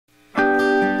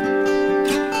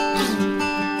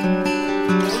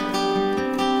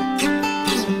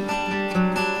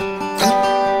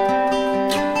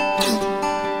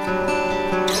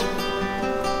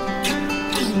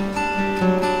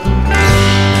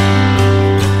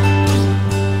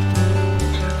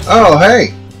Oh,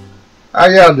 hey, how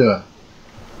y'all doing?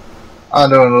 I'm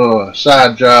doing a little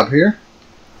side job here,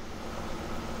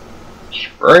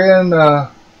 spraying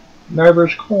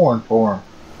neighbor's corn for him.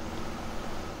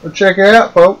 Well, check it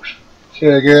out, folks.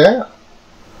 Check it out.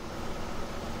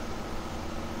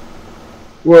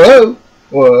 Whoa,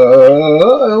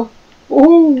 whoa,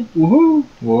 woohoo, woohoo,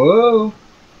 whoa,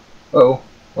 oh,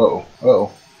 oh,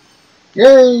 oh,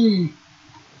 yay!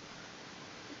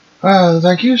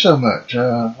 Thank you so much.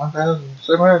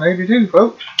 1,782,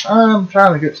 folks. I'm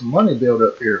trying to get some money built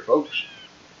up here, folks.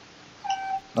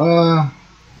 Yeah,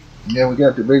 we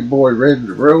got the big boy ready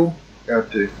to roll.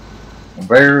 Got the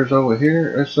bears over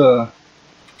here. Let's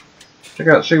check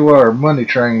out, see what our money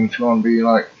train's gonna be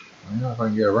like. I don't know if I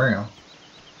can get around.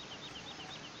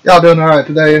 Y'all doing alright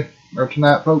today or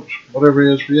tonight, folks? Whatever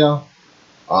it is for y'all.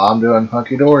 I'm doing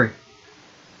hunky dory.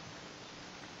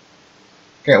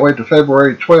 Can't wait till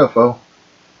February 12th, though.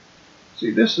 See,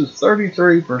 this is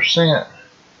 33%.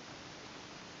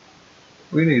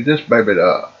 We need this baby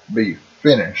to be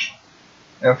finished.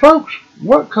 And folks,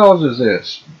 what causes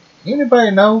this? Anybody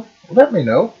know? Let me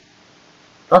know.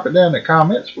 Drop it down in the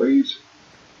comments, please.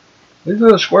 These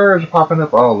little squares are popping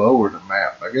up all over the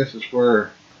map. I guess it's where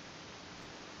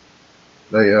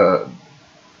they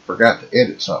forgot to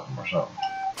edit something or something.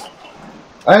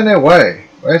 Anyway,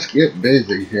 let's get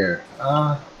busy here.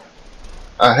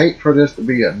 I hate for this to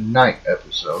be a night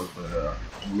episode, but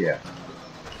yeah.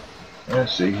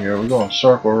 Let's see here. We're going to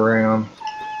circle around,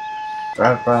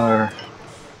 try to find our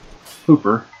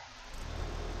pooper.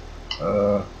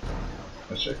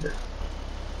 Let's see here.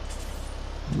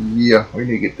 Yeah, we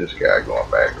need to get this guy going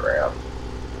back around.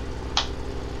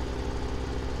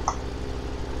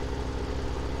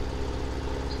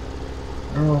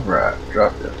 Alright,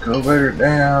 drop that cultivator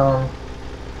down.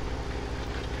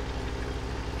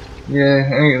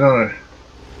 Yeah, ain't on a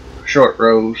short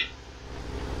rows.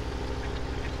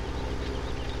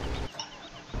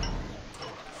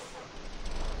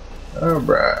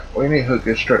 Alright, we need to hook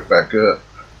this truck back up.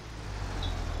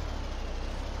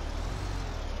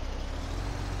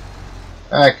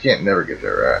 I can't never get that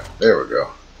right. There we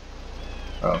go.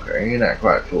 Okay, you're not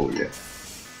quite full yet.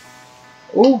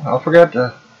 Oh, I forgot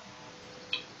to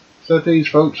set these,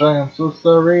 folks. I am so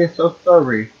sorry, so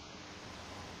sorry.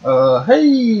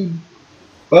 Hey,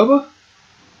 Bubba,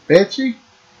 Betsy,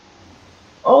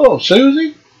 oh,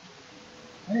 Susie.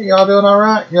 Hey, y'all doing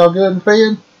alright? Y'all good and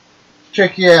fed?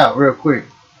 Check you out real quick.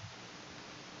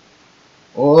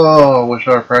 Whoa, what's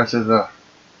our prices are?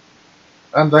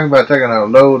 I'm thinking about taking a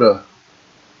load of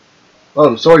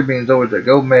soybeans over to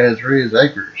Gomez Riz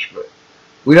Acres, but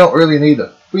we don't really need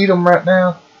to feed them right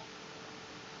now,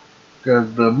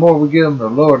 because the more we get them, the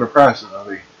lower the prices will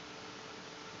be.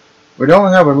 We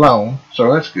don't have a loan,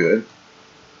 so that's good.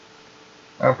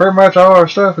 Pretty much all our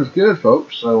stuff is good,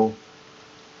 folks, so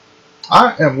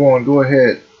I am going to go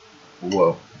ahead.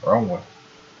 Whoa, wrong one.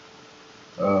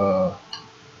 I'm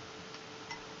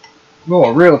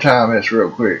going real time this real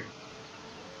quick.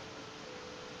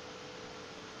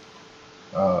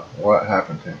 What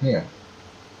happened to him?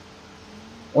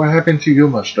 What happened to you,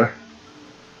 mister?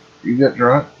 You got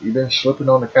drunk? You been slipping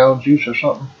on the cow juice or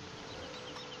something?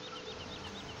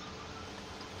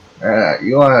 Alright,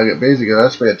 you want to get busy because I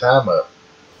spent time up.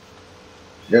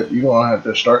 Yep, you're going to have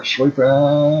to start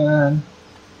sleeping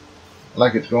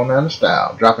like it's going out of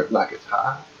style. Drop it like it's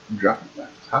hot. Drop it like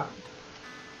it's hot.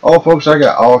 Oh, folks, I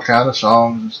got all kind of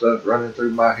songs and stuff running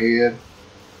through my head.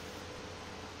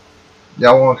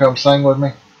 Y'all want to come sing with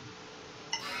me?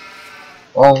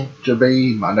 Won't you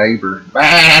be my neighbor?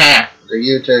 Bah! To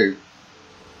you too.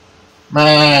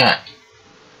 Bah!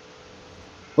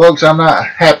 Folks, I'm not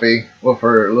happy with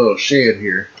her little shed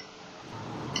here.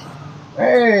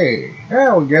 Hey,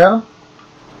 there we go.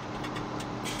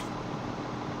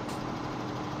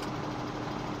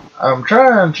 I'm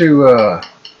trying to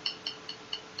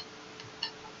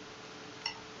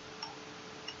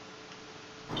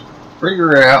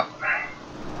figure out.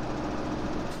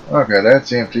 Okay,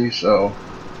 that's empty, so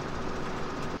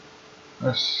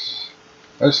let's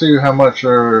see how much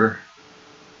are.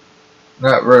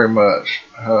 Not very much.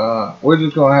 We're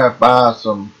just gonna have to buy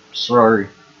some slurry.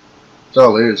 That's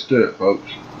all there is to it,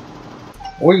 folks.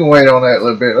 We can wait on that a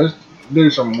little bit. Let's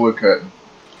do some wood cutting.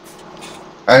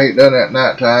 I ain't done that at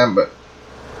night time, but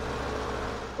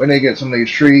we need to get some of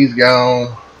these trees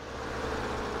gone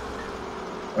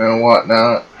and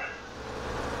whatnot.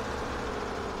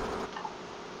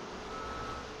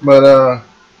 But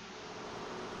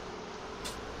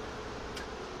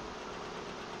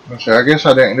let's see, I guess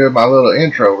I didn't do my little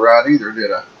intro right either,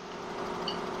 did I?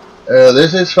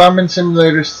 This is Farming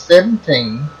Simulator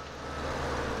 17.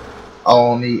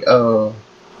 on the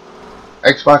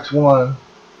Xbox One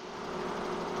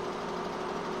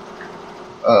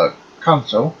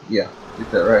console. Yeah,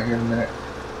 get that right here in a minute.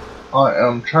 I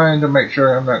am trying to make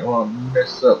sure I'm not going to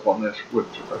mess up on this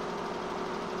switcher.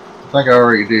 I think I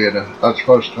already did. I was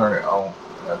supposed to turn it on.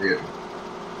 I did.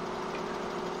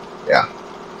 Yeah.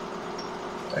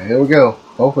 And here we go.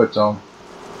 Hopefully it's on.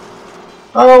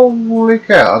 Holy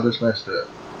cow, I just messed up.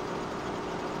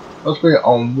 Supposed to be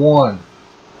on 1.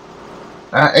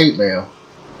 Not 8 mil.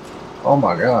 Oh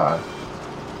my god.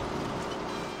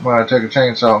 I'm going to take a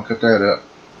chainsaw and cut that up.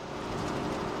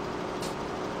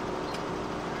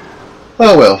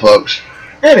 Oh well, folks.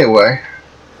 Anyway.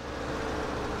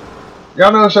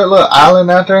 Y'all notice that little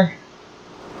island out there?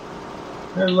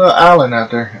 There's a little island out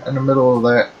there in the middle of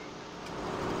that.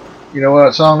 You know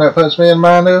what song that puts me in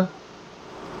mind of?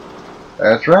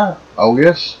 That's right. Oh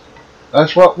yes.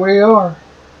 That's what we are.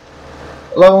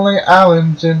 Lonely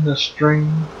islands in the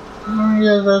stream. Oh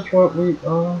yeah, that's what we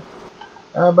are.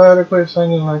 I better quit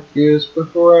singing like this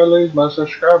before I lose my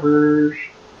subscribers.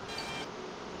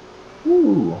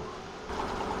 Ooh.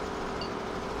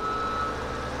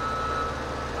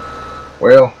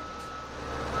 Well,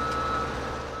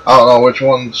 I don't know which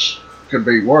ones could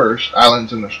be worse.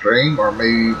 Islands in the stream or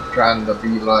me trying to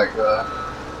be like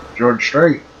George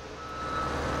Strait.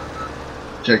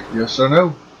 Check yes or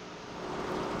no.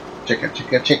 Check it,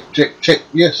 check it, check, check, check,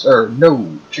 yes or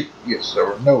no. Check yes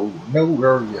or no. No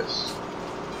or yes.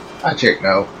 I check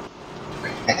no.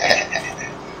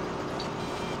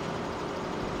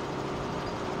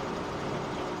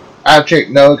 I check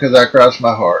no because I crossed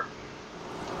my heart.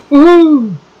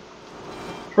 Woohoo!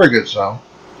 Pretty good song.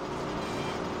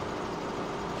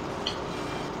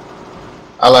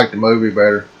 I like the movie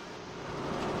better.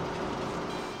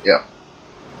 Yep.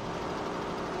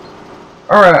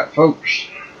 Alright, folks.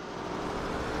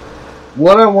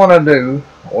 What I want to do,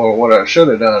 or what I should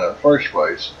have done in the first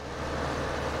place,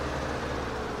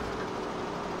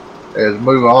 is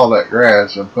move all that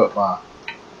grass and put my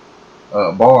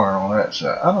barn on that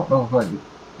side. I don't know if I can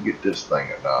get this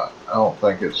thing or not. I don't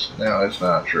think it's, no, it's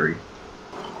not a tree.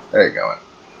 There you go.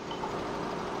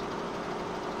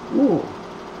 Ooh.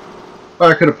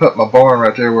 But I could have put my barn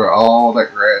right there where all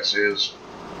that grass is.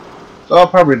 So I'll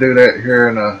probably do that here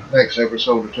in the next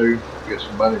episode or two. Get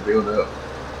some money built up.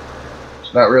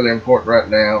 It's not really important right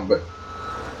now, but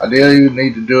I do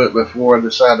need to do it before I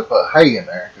decide to put hay in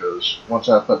there. Because once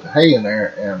I put the hay in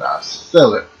there and I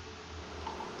sell it,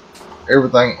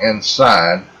 everything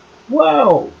inside.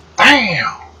 Whoa!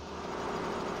 Bam!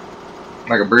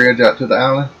 Like a bridge out to the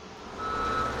island.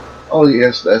 Oh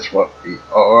yes, that's what we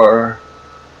are.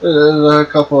 There's a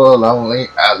couple of lonely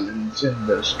islands in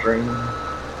the stream.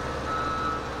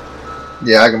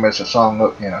 Yeah, I can mess a song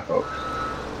up, can't I, folks?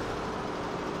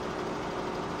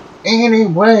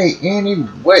 Anyway.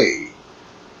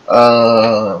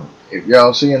 If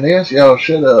y'all seeing this, y'all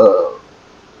should have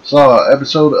saw an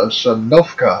episode of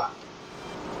Sosnovka.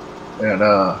 And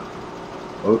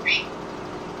oops,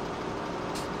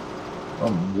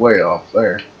 I'm way off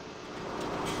there.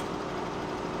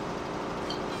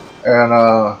 And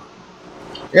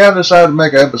yeah, I decided to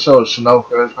make an episode of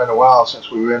Sosnovka. It's been a while since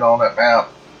we went on that mount.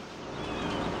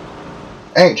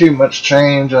 Ain't too much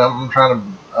change. I'm trying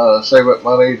to save up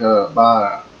money to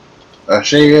buy a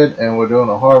shed, and we're doing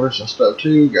a harvest and stuff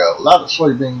too. Got a lot of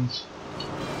soybeans.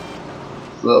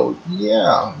 So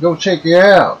yeah, go check it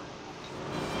out.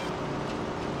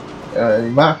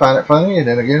 You might find it funny, and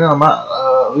then again, I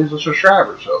might lose a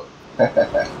subscriber. So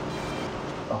I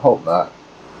hope not.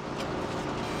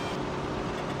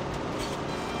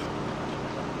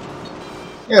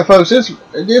 Yeah, folks, this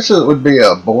would be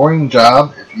a boring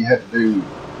job if you had to do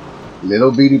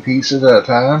little bitty pieces at a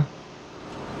time.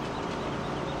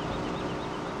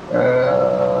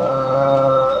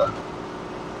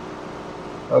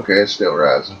 Okay, it's still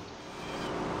rising.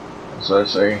 So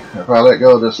let's see, if I let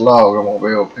go of this log, I won't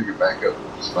be able to pick it back up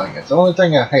with this thing. It's the only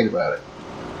thing I hate about it.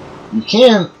 You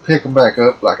can pick them back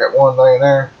up like that one thing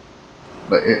there,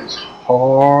 but it's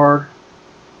hard.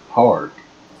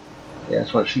 Yeah,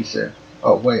 that's what she said.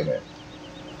 Oh, wait a minute.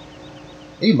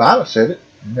 He might have said it.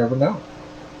 You never know.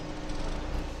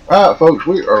 Alright, folks,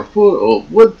 we are full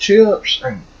of wood chips,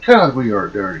 and God, we are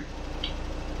dirty.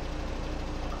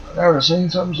 I've never seen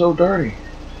something so dirty.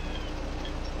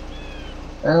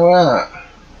 Alright.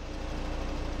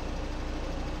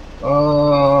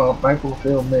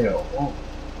 Maplefield Mill. Oh.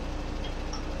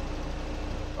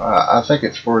 I think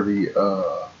it's for the,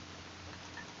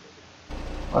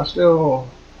 I'm still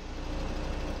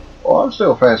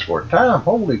fast forward time.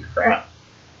 Holy crap.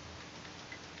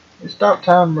 Let's stop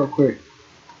time real quick.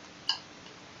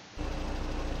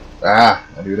 Ah,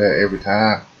 I do that every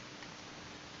time.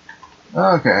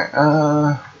 Okay,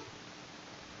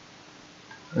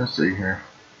 let's see here.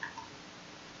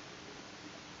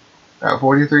 Got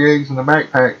 43 eggs in the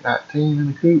backpack, 19 in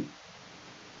the coop.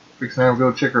 Fixing to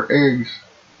go check our eggs.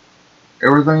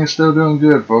 Everything is still doing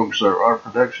good, folks. So our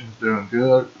production's doing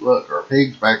good. Look, our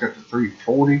pigs back up to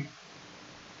 340.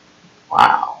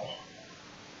 Wow.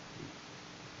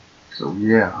 So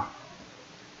yeah,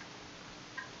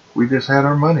 we just had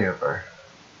our money up there.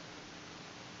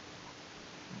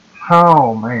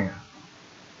 Oh man.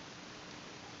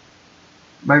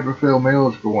 Maplefield's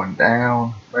Mill's going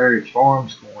down. Mary's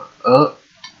Farm's going up.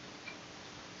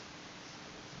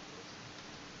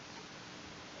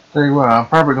 Tell you what, I'm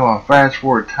probably going to fast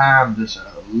forward time just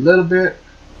a little bit.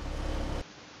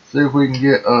 See if we can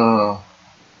get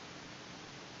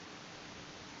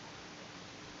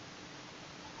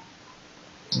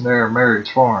there at Mary's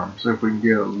Farm. See if we can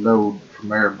get a load from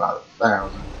there about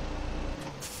 1,000.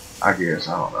 I guess,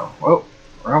 I don't know. Oh,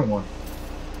 wrong one.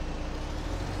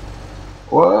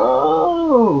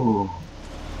 Whoa!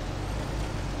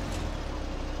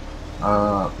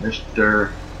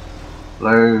 Mr.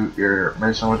 Blue, you're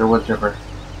messing with the wood chipper.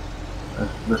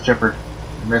 The chipper,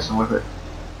 you're messing with it.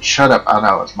 Shut up, I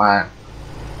know it's mine.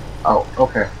 Oh,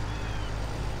 okay.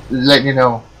 Letting you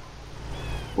know.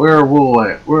 Where wool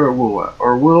at? Where wool at?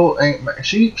 Or wool ain't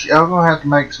sheep. I'm gonna have to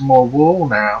make some more wool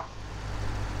now.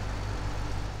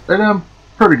 They done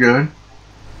pretty good.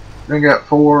 They got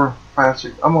 4, 5,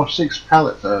 6, almost 6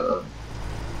 pallets of.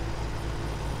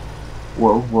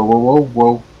 Whoa, whoa, whoa, whoa,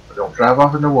 whoa! Don't drive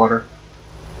off in the water.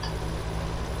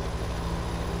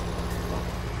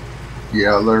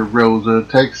 Yeller Rosa,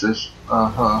 Texas.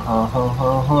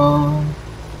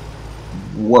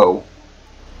 Whoa.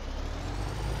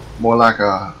 More like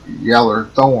a yeller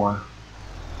thorn.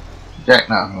 Jack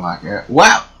nothing like that.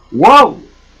 Wow! Whoa!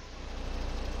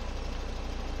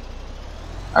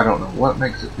 I don't know what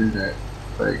makes it do that,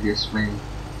 but it gets me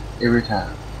every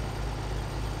time.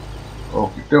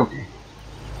 Okie dokie.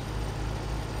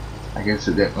 I guess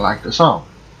it didn't like the song.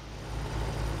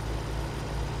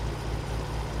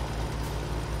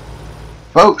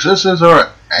 Folks, this is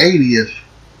our 80th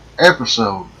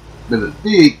episode with a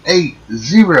big 80.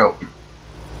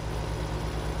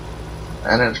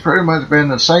 And it's pretty much been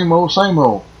the same old, same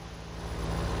old.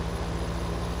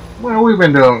 Well, we've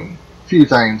been doing a few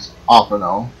things off and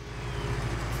on.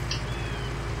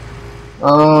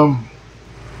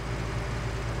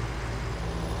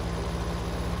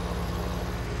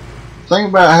 Think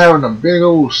about having a big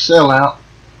old sellout.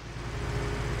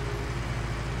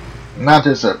 Not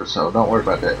this episode, don't worry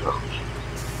about that, folks.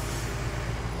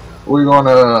 We're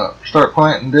gonna start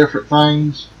planting different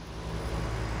things,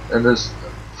 and this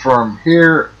from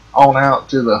here on out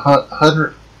to the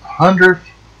 100th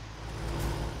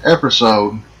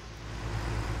episode,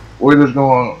 we're just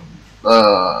going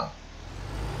to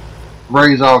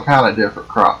raise all kind of different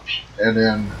crops, and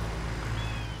then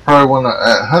probably when the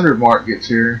 100 mark gets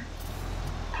here,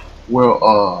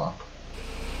 we'll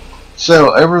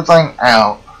sell everything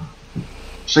out,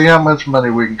 see how much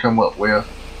money we can come up with,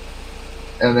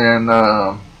 and then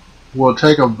we'll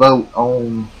take a vote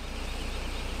on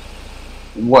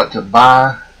what to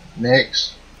buy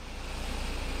next.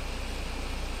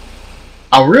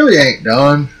 I really ain't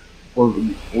done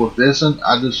with this one.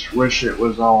 I just wish it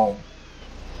was on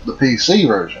the PC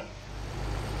version.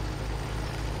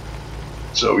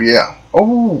 So yeah.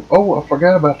 Oh, I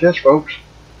forgot about this, folks.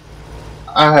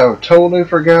 I have totally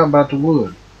forgot about the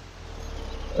wood.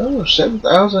 Oh,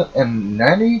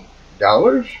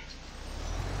 $7,090?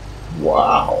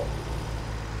 Wow.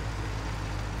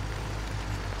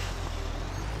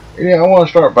 Yeah, I want to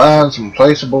start buying some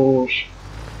placeables.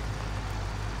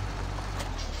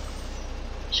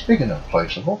 Speaking of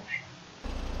placeables,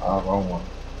 wrong one.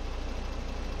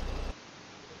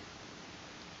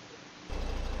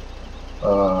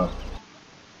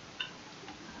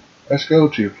 Let's go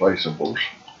to placeables.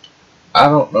 I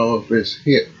don't know if it's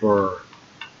hit for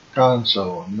console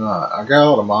or not. I got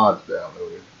all the mods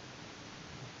downloaded.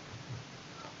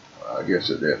 I guess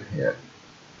it didn't hit.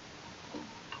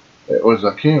 It was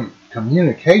a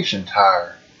communication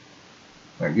tire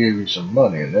that gave you some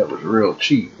money, and that was real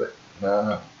cheap, but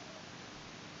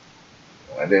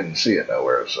I didn't see it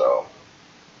nowhere, so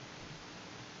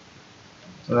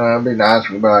it'd be nice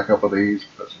if we buy a couple of these,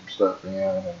 put some stuff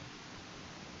in,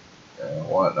 and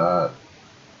whatnot.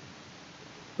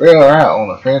 Well, out on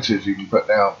the fences, you can put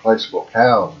down placeable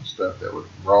cows and stuff that would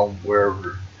roam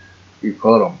wherever you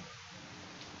put them.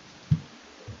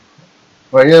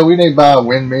 But yeah, we need to buy a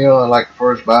windmill. I'd like to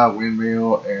first buy a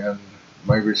windmill and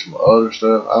maybe some other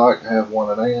stuff. I like to have one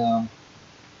of them.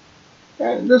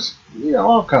 and just, you know,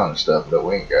 all kind of stuff that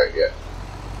we ain't got yet.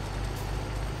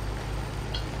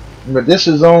 But this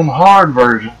is on hard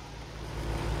version.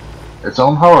 It's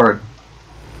on hard.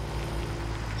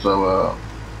 So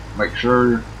make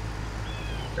sure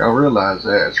y'all realize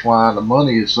that. That's why the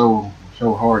money is so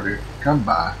hard to come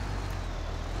by.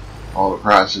 All the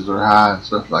prices are high and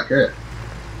stuff like that.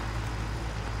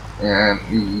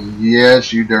 And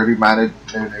yes, you dirty-minded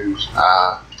news.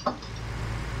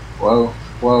 Whoa,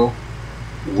 whoa,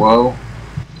 whoa.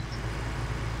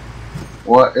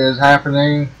 What is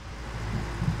happening?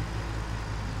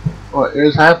 What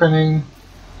is happening?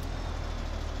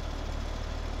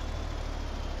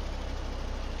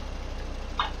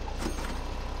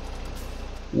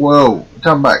 Whoa, we're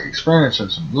talking about experiencing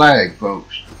some lag,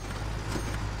 folks.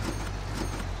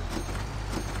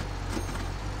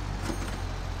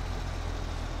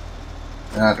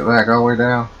 I have to back all the way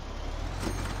down.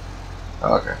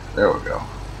 Okay, there we go.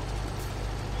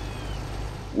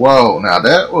 Whoa, now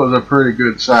that was a pretty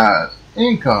good size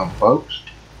income, folks.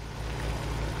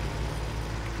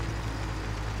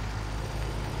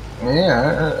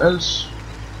 Yeah, it's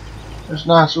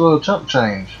nice little chump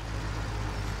change.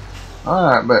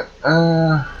 Alright, but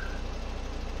I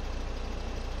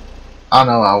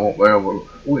know I won't be able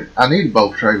to. I need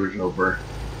both trailers over.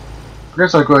 I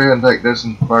guess I'll go ahead and take this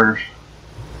one first.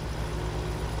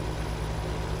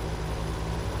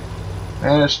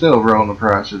 And it's still rolling the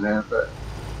prices in, but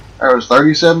that was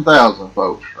 37,000,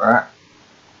 folks, right?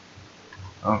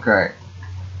 Okay.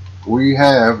 We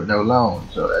have no loan,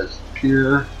 so that's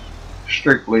pure,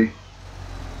 strictly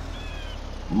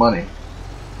money.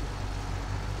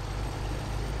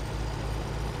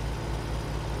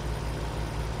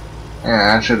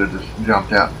 Yeah, I should have just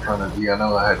jumped out in front of you. I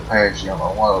know I had to pass you on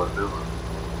what I was doing.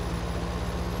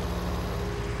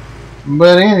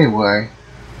 But anyway,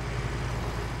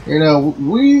 you know,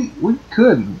 we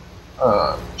could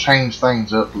change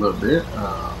things up a little bit.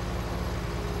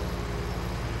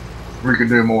 We could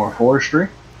do more forestry.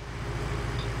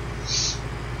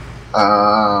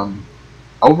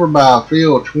 Over by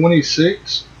field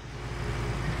 26,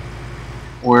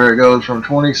 where it goes from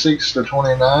 26 to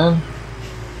 29.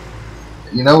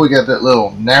 You know we got that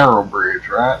little narrow bridge,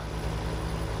 right?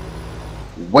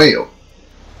 Well,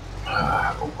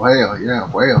 yeah,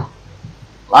 well.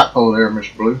 Light pole there,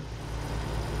 Mr. Blue.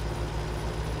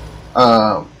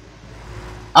 I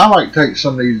like to take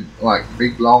some of these like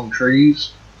big long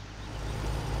trees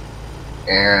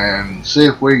and see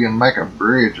if we can make a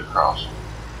bridge across them.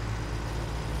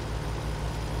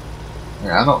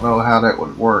 Yeah, I don't know how that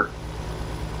would work.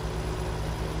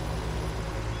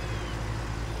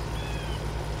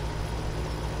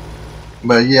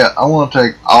 But yeah, I want to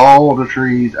take all the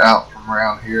trees out from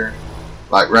around here,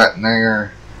 like right in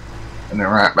there, and then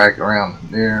right back around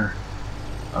there,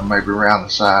 or maybe around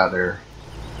the side there.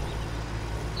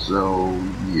 So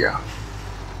yeah.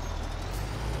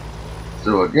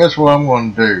 So I guess what I'm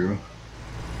going to do,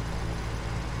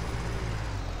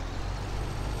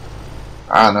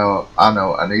 I know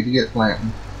I need to get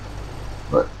planting,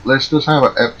 but let's just have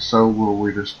an episode where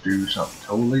we just do something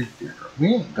totally different.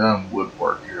 We ain't done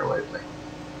woodwork here lately.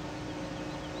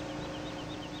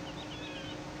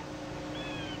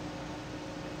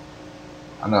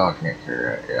 I know I can't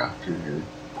carry that, yeah, too good.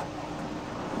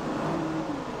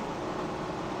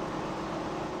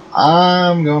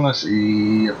 I'm gonna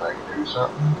see if I can do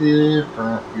something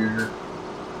different here.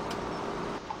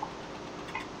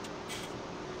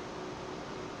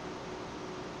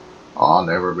 I'll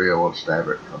never be able to stab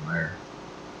it from there.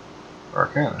 Or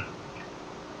can I?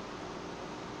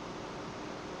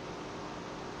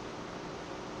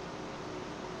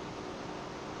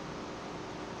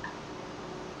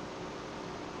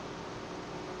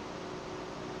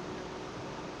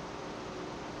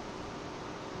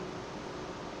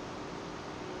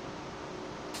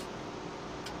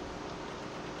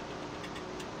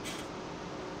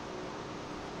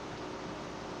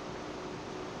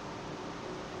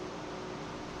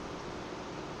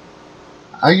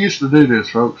 I used to do this,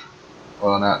 folks.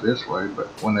 Well, not this way, but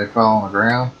when they fall on the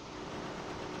ground.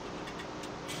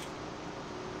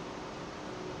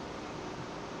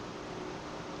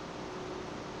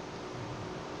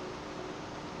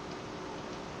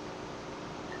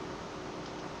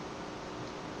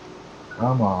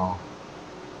 Come on.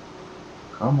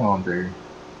 Come on, dude.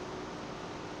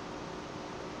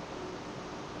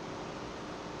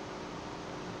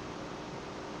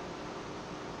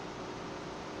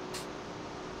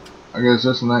 I guess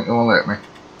this one ain't gonna let me.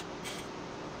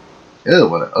 Ew,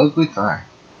 what an ugly thing.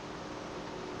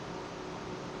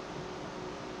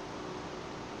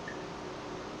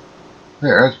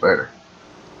 There, that's better.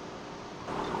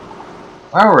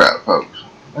 Alright, folks.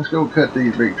 Let's go cut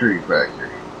these big trees back here.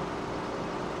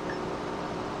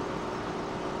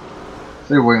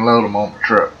 See if we can load them on the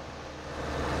truck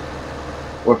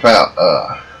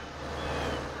without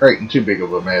creating too big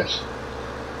of a mess.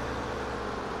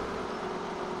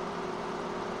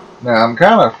 Now I'm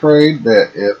kind of afraid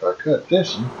that if I cut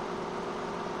this one,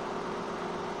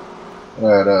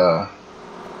 that I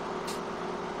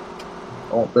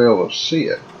won't be able to see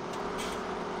it.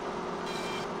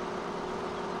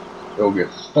 Go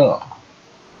get stumped.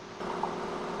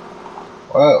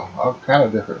 Wow, all kind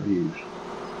of different views.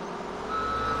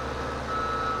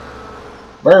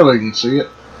 Barely can see it.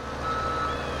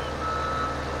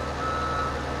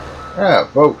 Alright,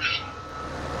 folks.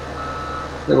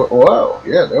 Whoa,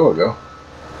 yeah, there we go.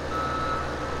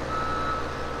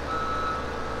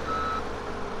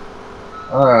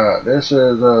 Alright, this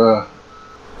is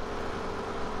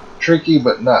tricky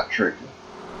but not tricky.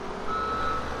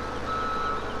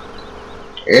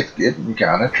 It's getting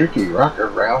kind of tricky. Rock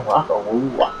around, rock a woo,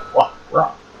 rock, rock,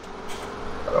 rock.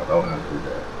 I don't know how to do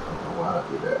that. I don't know why I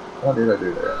do that. Why did I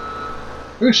do that?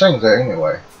 Who sings that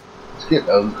anyway? It's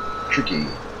getting tricky.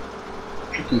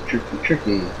 Tricky, tricky,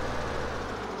 tricky.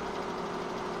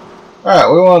 Alright,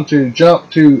 we want to jump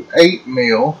to 8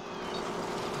 mil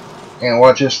and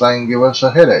watch this thing give us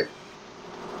a headache.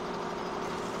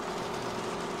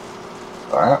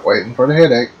 Alright, waiting for the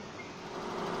headache.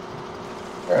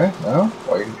 Okay, no,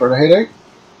 waiting for the headache.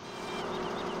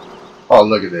 Oh,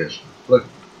 look at this.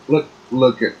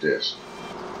 Look at this.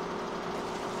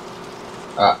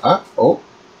 Oh.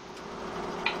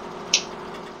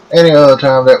 Any other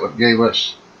time that would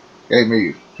gave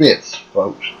me fits,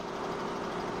 folks.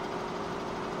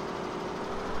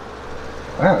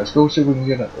 Alright, let's go see if we can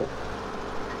get it.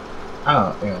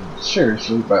 I am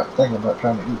seriously thinking about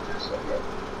trying to eat this thing.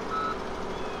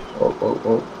 Whoa, whoa,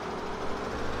 whoa.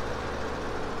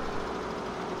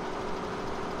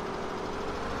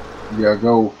 You gotta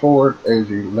go forward as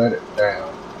you let it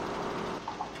down.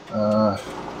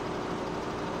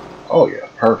 Oh yeah,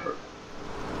 perfect.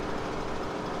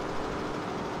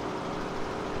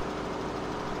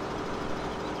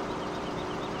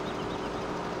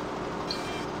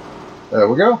 There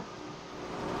we go.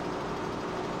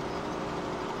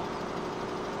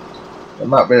 There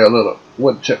might be a little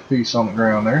wood chip piece on the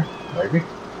ground there, maybe.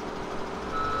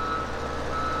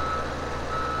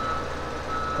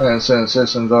 And since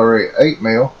this one's already 8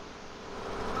 mil.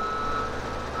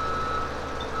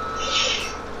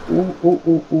 Ooh, ooh,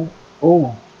 ooh, ooh,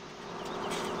 ooh.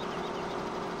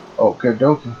 Okay,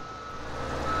 dokie.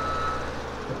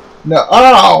 No,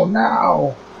 oh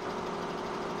no!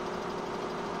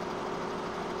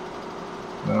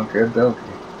 Okay, dokie.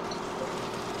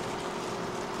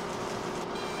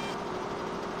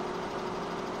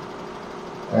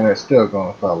 And it's still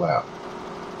gonna fall out.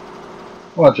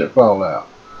 Watch it fall out.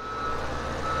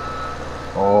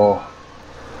 Oh.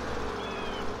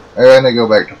 And they go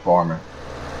back to farming.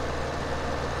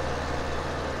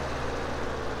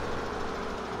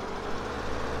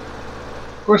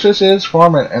 Of course, this is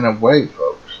farming in a way,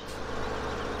 folks.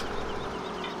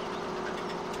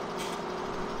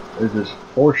 This is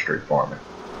forestry farming.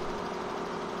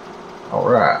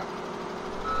 Alright.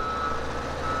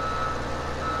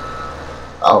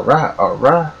 Alright,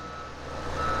 alright.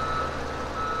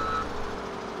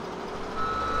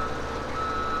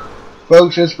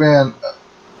 Folks, it's been,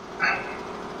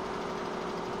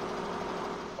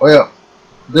 well,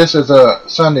 this is a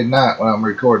Sunday night when I'm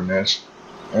recording this,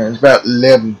 and it's about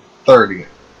 11:30,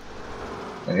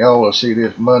 and y'all will see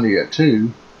this Monday at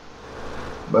 2,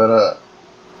 but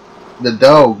the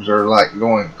dogs are like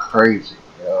going crazy.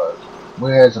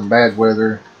 We had some bad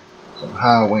weather, some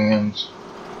high winds.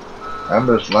 I'm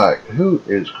just like, who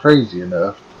is crazy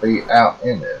enough to be out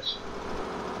in this?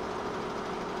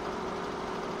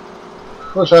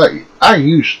 Of course, I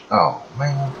used, oh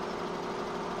man,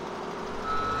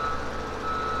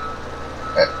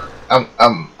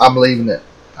 I'm leaving it.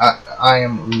 I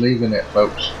am leaving it,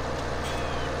 folks.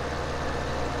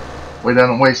 We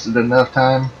done wasted enough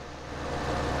time.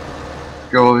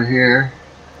 Go over here,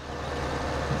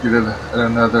 get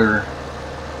another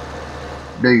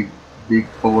big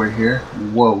boy here.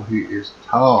 Whoa, he is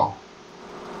tall.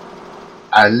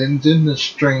 Islands in the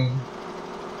stream.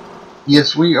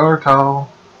 Yes, we are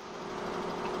tall.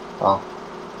 Oh,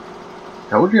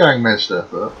 told you I can mess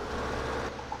stuff up.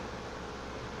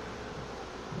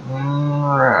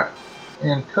 Alright,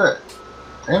 and cut,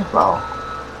 and fall,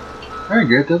 and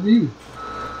get the view.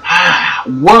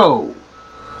 Whoa!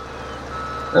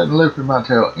 That lifted my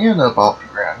tail end up off the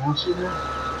ground. You see that?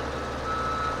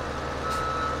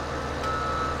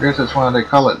 I guess that's why they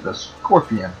call it the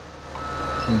scorpion.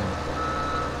 king.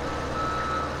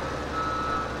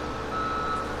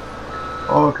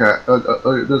 Okay,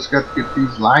 just got to get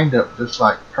these lined up just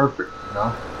like perfect, you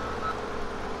know.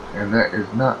 And that is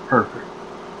not perfect.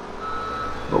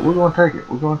 But we're gonna take it.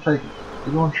 We're gonna take it.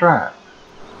 We're gonna try it.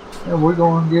 And we're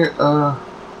gonna get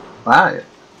buy it.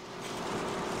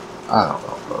 I don't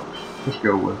know, folks. Just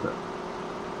go with it.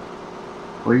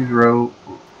 Please roll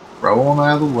on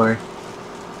out of the way.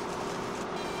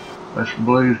 Mr.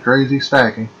 Blue's crazy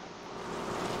stacking.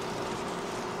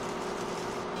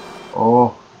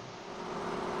 Oh.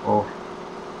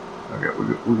 Okay,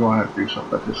 we're gonna have to do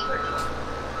something about this next time.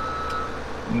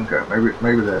 Okay,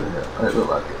 maybe that is it. It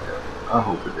looked like it did. I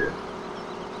hope it did.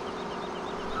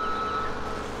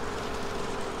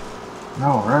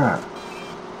 Alright.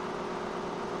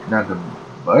 Not the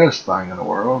best thing in the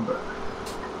world, but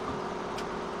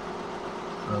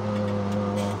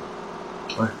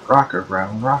rock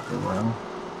around.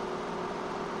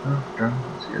 Oh,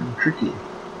 it's getting tricky.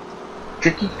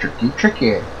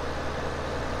 Tricky.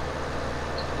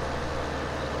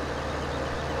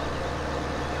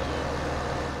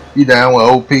 You down with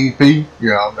OPP?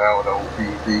 Yeah, I'm down with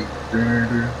OPP.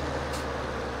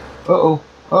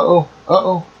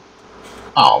 Uh-oh.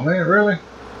 Oh, man, really?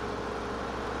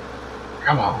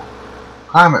 Come on.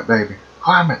 Climb it, baby.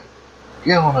 Climb it.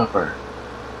 Get on up there.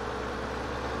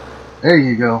 There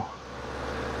you go.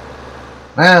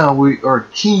 Now we are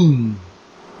king.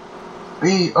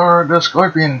 We are the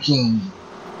Scorpion King.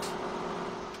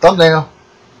 Thumbnail.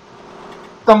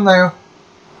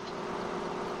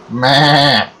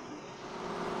 Meh.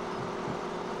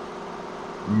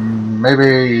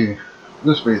 Maybe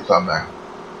this be the thumbnail.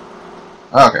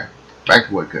 Okay, back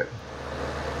to woodcut.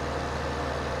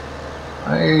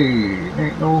 Hey,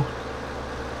 ain't no.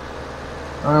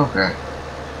 Okay,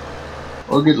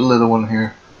 we'll get a little one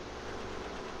here.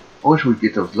 I wish we'd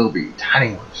get those little bitty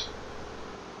tiny ones.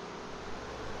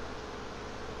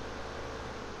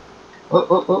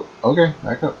 Oh, okay,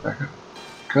 back up.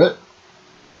 Cut,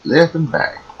 lift and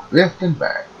back.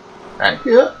 Back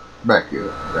here, back.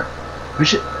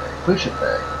 Push it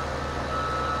back.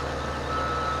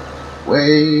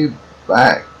 Way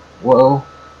back. Whoa.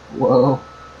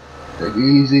 Take it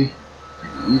easy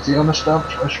on the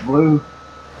stumps, Mr. Blue.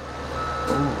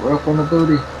 Oh, rough on the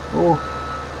booty. Oh.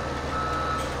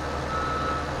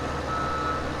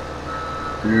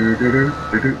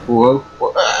 Whoa.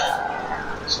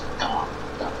 Stop.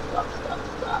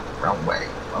 Wrong way.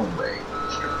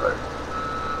 Mr. Blue.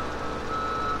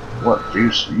 What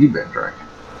juice have you been drinking?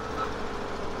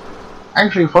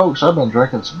 Actually, folks, I've been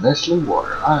drinking some Nestle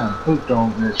water. I am hooked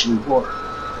on Nestle water.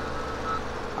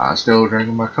 I'm still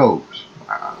drinking my Cokes.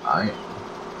 I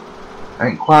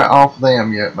ain't quite off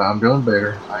them yet, but I'm doing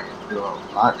better. I am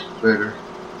doing lots better.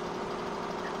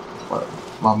 But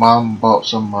my mom bought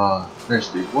some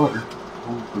Nestle water.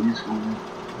 Oh, please go in.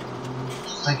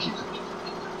 Thank you.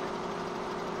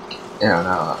 And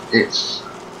it's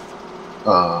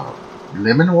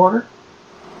lemon water,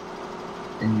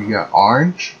 and you got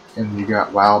orange, and you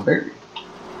got wild berry,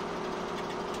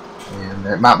 and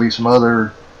there might be some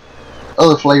other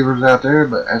flavors out there,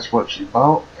 but that's what she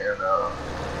bought, and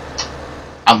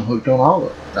I'm hooked on all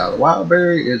of it. Now the wild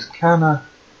berry is kind of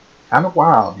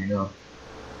wild, you know,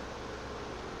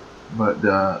 but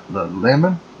the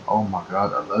lemon, oh my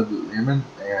god, I love the lemon,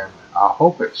 and I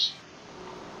hope it's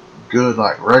good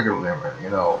like regular lemon, you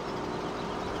know.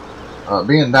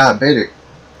 Being diabetic,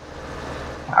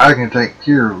 I can take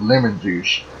pure lemon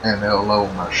juice and they'll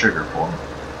lower my sugar for me.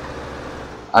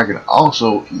 I can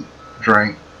also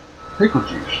drink pickle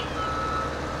juice.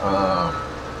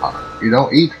 You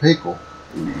don't eat pickle,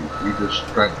 you just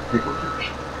drink the pickle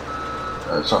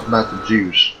juice. Something about the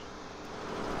juice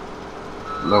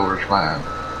lowers mine.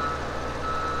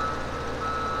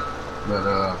 But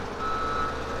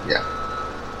yeah.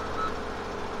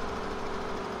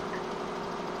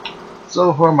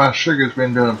 So far my sugar's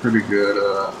been doing pretty good.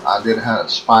 I did have it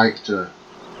spiked to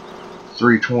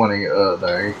 320 the other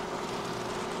day.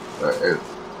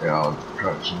 You know,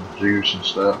 drank some juice and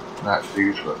stuff. Not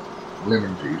juice, but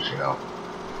lemon juice, you know.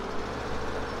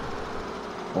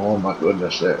 Oh my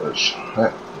goodness, that was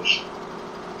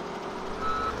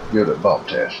good at bump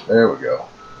test. There we go.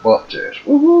 Bump test.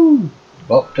 Woohoo!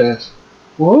 Bump test.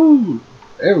 Woohoo!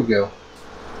 There we go.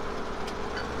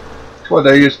 That's what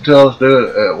they used to tell us to do it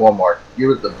at Walmart. Give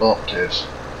it the bump test.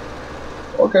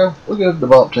 Okay, we'll give it the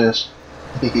bump test.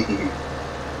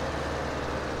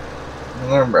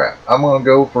 Alright, I'm going to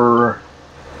go for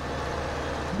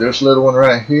this little one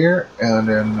right here, and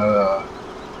then we're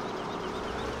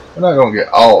not going to get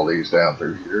all these down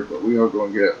through here, but we are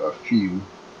going to get a few.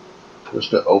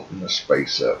 just to open the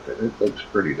space up. It looks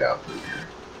pretty down through here.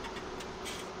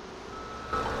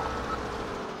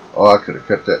 Oh, I could have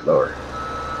cut that lower.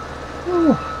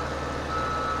 Whew.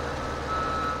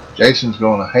 Jason's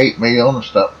going to hate me on the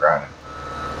stump grinding.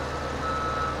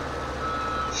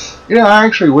 You know, I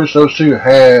actually wish those two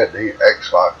had the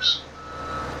Xbox.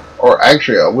 Or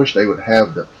actually, I wish they would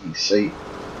have the PC.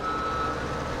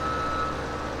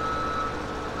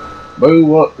 Boo,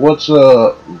 what's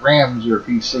RAM's your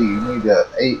PC? You need a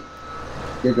 8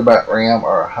 gigabyte RAM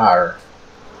or higher.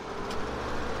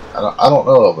 I don't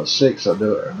know if a 6 will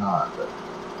do it or not, but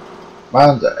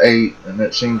mine's an 8 and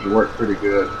it seems to work pretty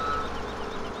good.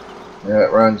 Yeah,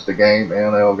 it runs the game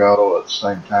and Elgato at the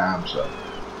same time, so.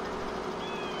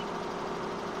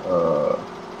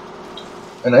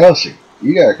 And Elsie,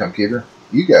 you got a computer.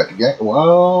 You got the game.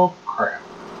 Well, crap.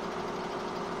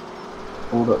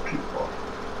 Hold up too far.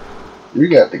 You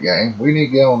got the game. We need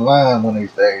to get online one of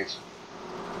these days.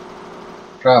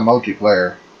 Try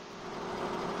multiplayer.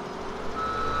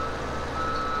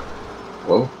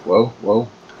 Whoa, whoa, whoa.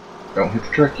 Don't hit the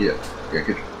truck yet.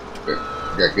 Gotta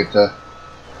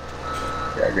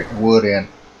get the wood in.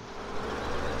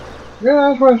 Yeah,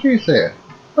 that's what she said.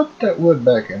 Put that wood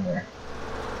back in there.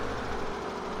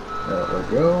 There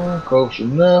we go. Close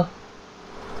enough.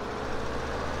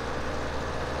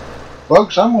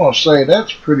 Folks, I'm going to say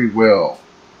that's pretty well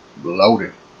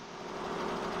loaded.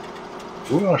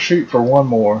 We're going to shoot for one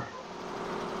more.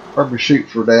 Probably shoot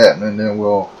for that, and then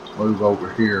we'll move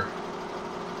over here.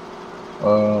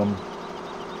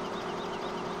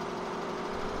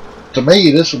 To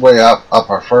me, this is the way I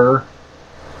prefer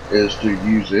is to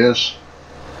use this,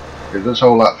 because it's a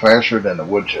whole lot faster than the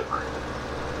wood chipper.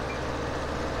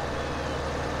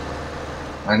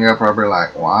 And you're probably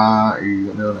like, why are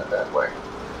you doing it that way?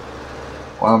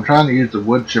 Well, I'm trying to use the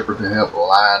wood chipper to help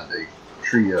line the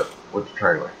tree up with the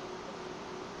trailer.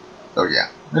 So yeah,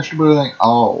 Mr. Blue ain't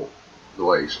all the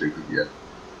way stupid yet.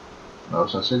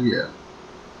 Notice I said yeah.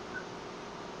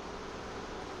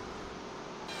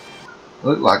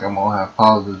 Look like I'm gonna have to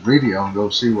pause this video and go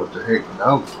see what the heck the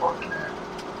dog's barking at.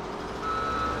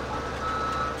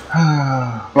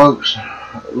 Folks,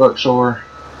 Luxora,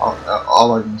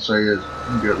 all I can say is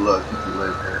good luck if you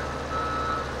live here.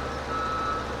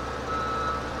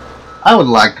 I would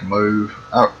like to move.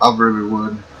 I really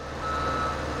would.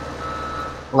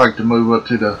 I'd like to move up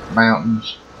to the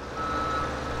mountains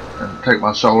and take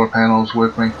my solar panels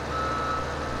with me.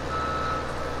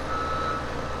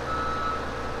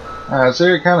 So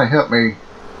it kind of helped me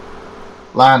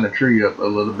line the tree up a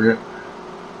little bit.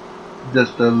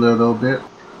 Just a little bit.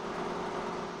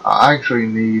 I actually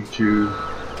need to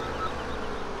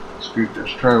scoot this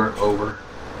trailer over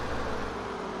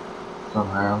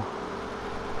somehow.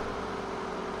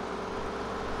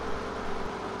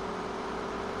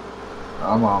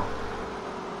 Come on.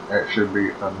 That should be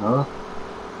enough.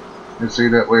 You see,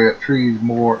 that way that tree's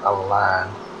more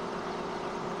aligned.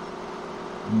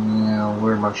 Yeah,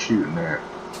 where am I shooting at?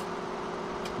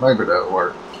 Maybe that'll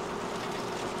work.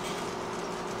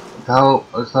 Let's hope,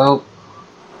 let's hope.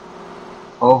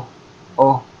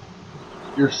 Oh,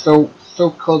 you're so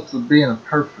close to being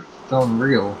perfect. It's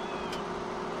unreal.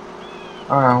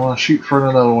 Alright, I want to shoot for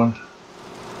another one.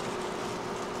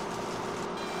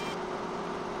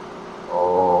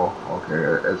 Oh,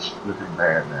 okay, it's looking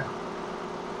bad now.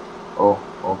 Oh,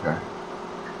 okay.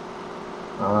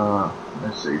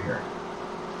 Let's see here.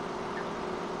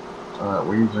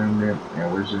 We zoomed in,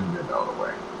 and we zoomed in all the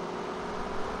way.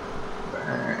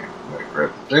 Bang, like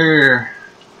right there.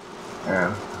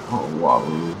 And oh,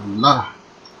 voila.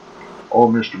 Oh,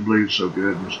 Mr. Blue's so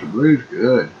good. Mr. Blue's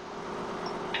good.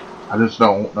 I just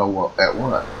don't know what that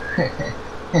was.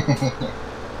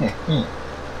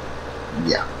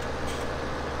 Yeah.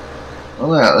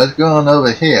 Well, let's go on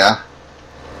over here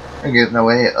and get in the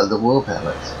way of the wool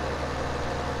pallets.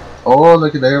 Oh,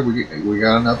 look at there. We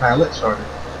got enough pallets started.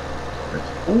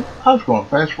 Oh, I was going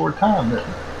fast forward time, didn't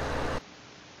I?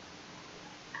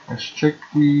 Let's check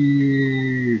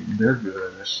the... They're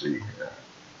good. Let's see here.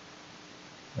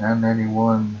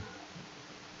 991.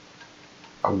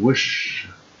 I wish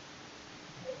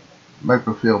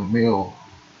Maplefield's Mill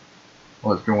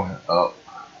was going up,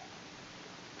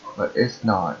 but it's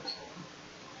not.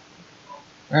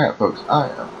 Alright, folks, I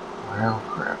am... Well,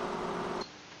 crap.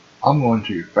 I'm going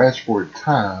to fast forward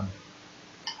time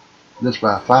this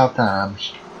by 5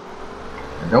 times,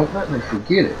 and don't let me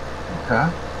forget it,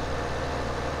 okay?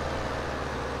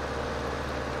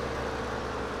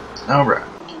 Alright.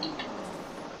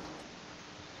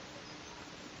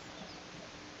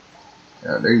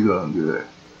 Yeah, they're going good.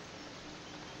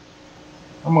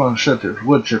 I'm going to shut this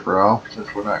wood chipper off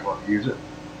since we're not going to use it.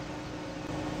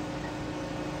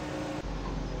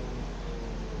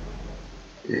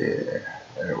 Yeah,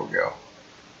 there we go.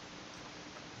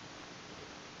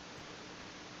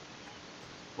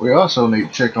 We also need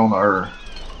to check on our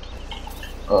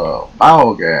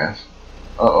biogas.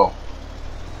 Uh-oh.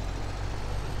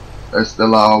 That's the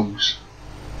logs.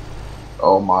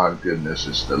 Oh my goodness,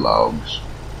 it's the logs.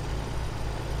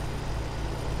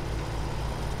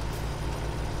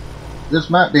 This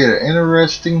might be an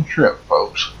interesting trip,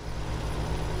 folks.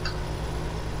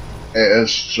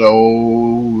 It's so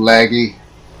laggy.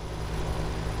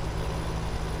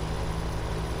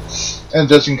 And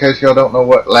just in case y'all don't know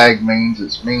what lag means,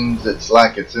 it means it's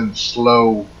like it's in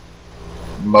slow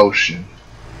motion.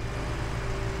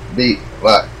 Beat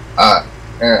like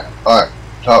like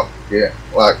talk, yeah,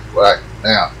 like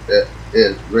now. It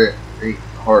is very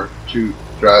hard to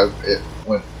drive it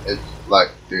when it's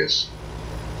like this.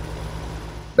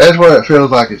 That's what it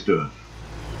feels like it's doing.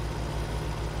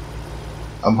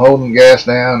 I'm holding gas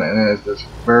down and it's just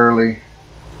barely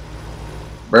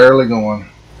going.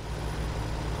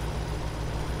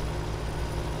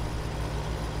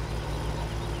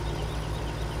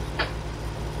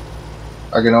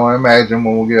 I can only imagine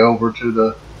when we get over to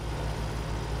the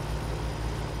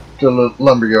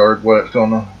lumberyard what it's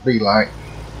gonna be like.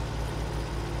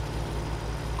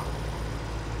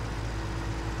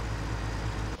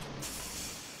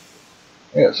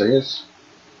 Yeah, see, it's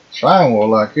fine well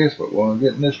like this, but when we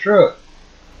get in this truck,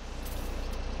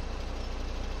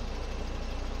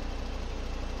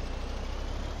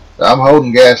 I'm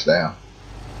holding gas down.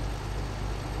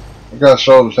 Look how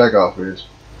slow the takeoff is.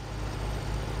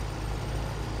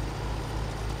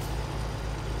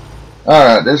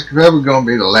 Alright, this is probably going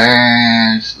to be the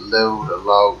last load of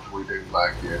logs we do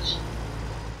like this.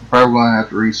 I'm probably going to have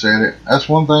to reset it. That's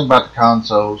one thing about the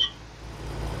consoles.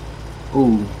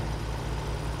 Ooh.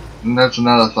 And that's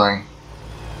another thing.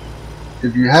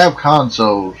 If you have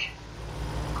consoles,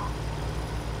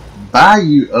 buy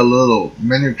you a little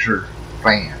miniature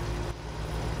fan.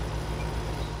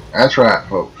 That's right,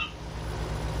 folks.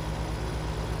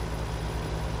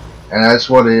 And that's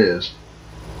what it is.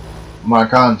 My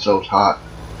console's hot.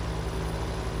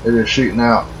 It is shooting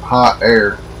out hot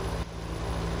air.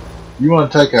 You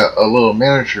want to take a little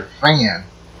miniature fan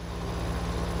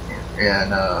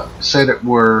and set it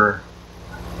where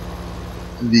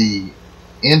the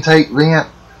intake vent,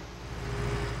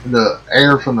 the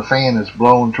air from the fan is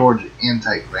blowing towards the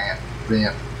intake vent,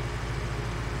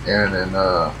 and then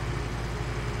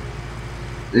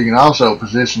you can also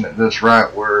position it just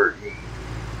right where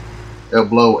it'll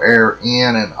blow air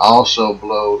in and also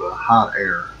blow the hot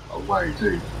air away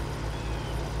too.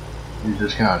 You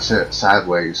just kind of set it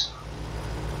sideways.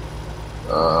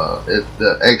 If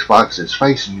the Xbox is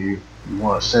facing you, you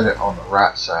want to set it on the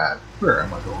right side. Where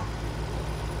am I going?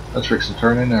 Let's fix and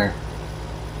turn in there.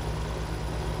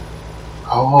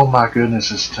 Oh my goodness,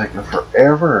 it's taking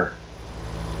forever.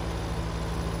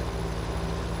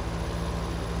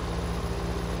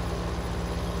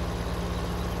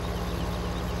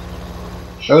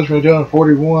 Shows me doing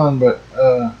 41, but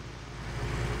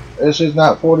this is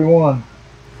not 41.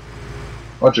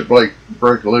 Watch it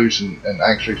break loose and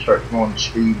actually start going to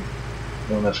speed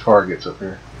when this car gets up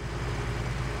here.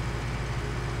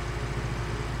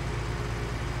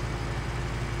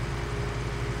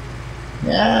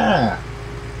 Yeah.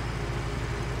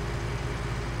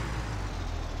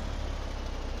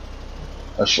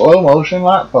 A slow motion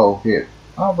light pole hit.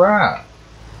 Alright.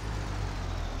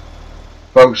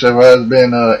 Folks, if there has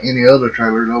been any other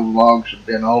trailer, those logs have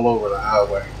been all over the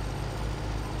highway.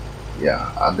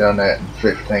 Yeah, I've done that in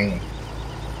 15.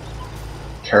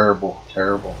 Terrible,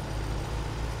 terrible.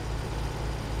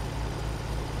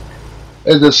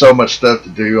 There's just so much stuff to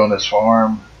do on this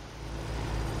farm.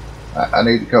 I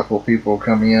need a couple of people to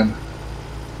come in.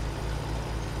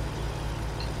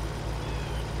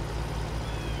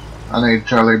 I need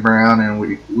Charlie Brown and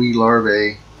Wee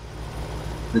Larvae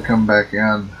to come back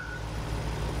in.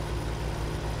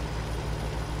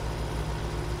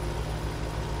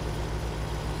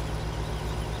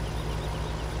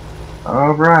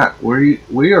 Alright,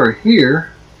 we are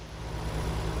here.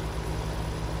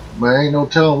 But ain't no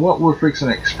telling what we're fixing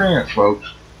to experience, folks.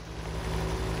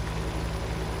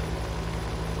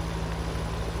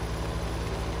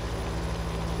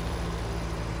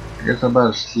 I guess I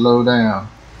better slow down.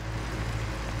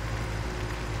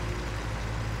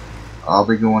 I'll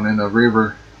be going in the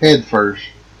river head first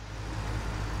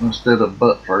instead of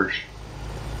butt first.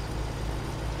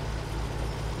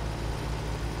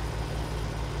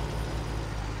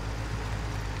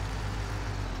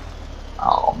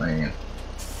 Oh man.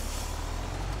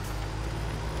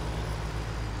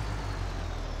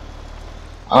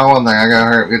 Oh, one thing, I gotta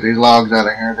hurry up and get these logs out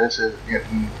of here. This is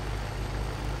getting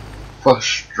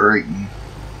frustrating.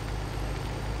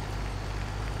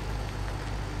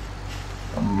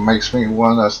 It makes me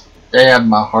want to stab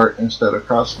my heart instead of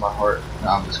cross my heart. No,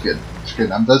 I'm just kidding. Just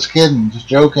kidding. I'm just kidding. Just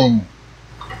joking.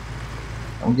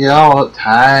 Don't get all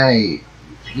uptight.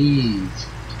 Jeez.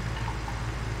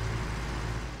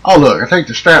 Oh look, I take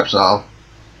the straps off.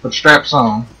 Put straps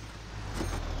on.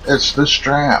 It's the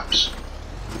straps.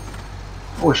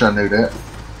 I wish I knew that.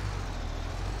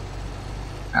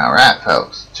 Alright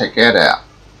folks, check that out.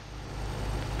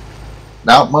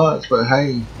 Not much, but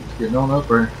hey, it's getting on up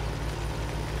there.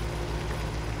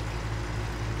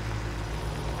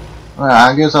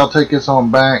 Alright, I guess I'll take this on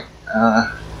back.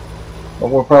 But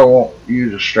we probably won't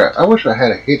use a strap. I wish I had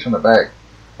a hitch on the back.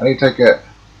 I need to take that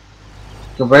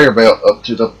conveyor belt up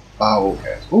to the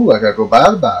biogas. Ooh, I gotta go buy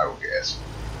the biogas.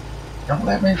 Don't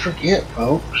let me forget,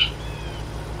 folks.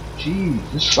 Jeez,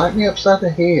 just slap me upside the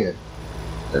head.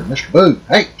 Said Mr. Boo,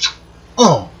 hey,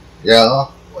 yeah,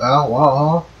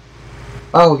 well,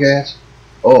 biogas.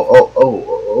 Oh,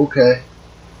 okay.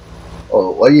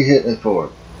 Oh, what are you hitting it for?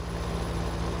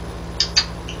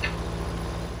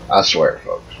 I swear,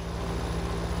 folks.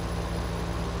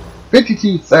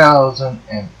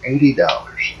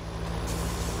 $52,080.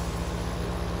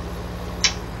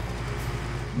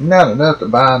 Not enough to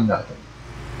buy nothing.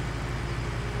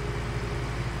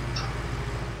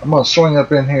 I'm gonna swing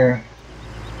up in here.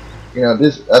 You know,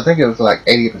 this, I think it was like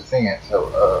 80%,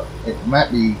 so it might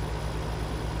be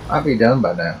done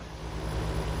by now.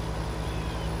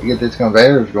 To get this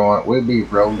conveyors going, we'll be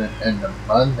rolling in the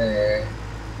money.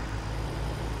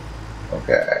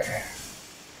 Okay.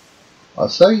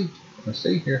 Let's see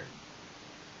here.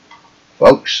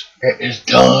 Folks, it is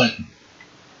done.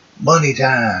 Money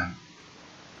time.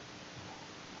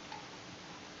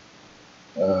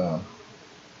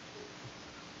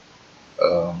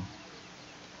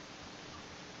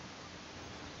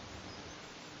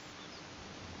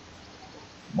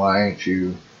 Why ain't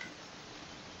you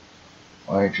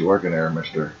working there,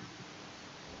 mister?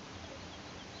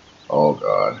 Oh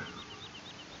God.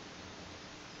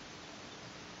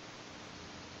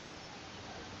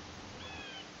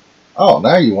 Oh,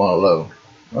 now you want to load.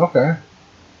 Okay.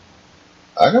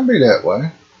 I can be that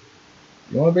way.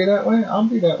 You want to be that way? I'll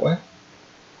be that way.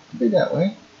 I'll be that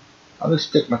way. I'll just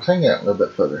stick my tongue out a little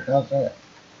bit further. How's that?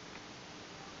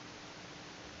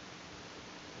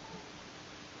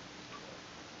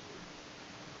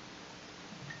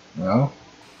 No.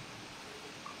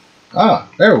 Ah,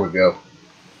 there we go.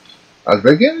 I was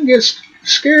beginning to get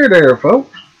scared there,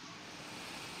 folks.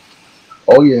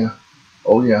 Oh yeah.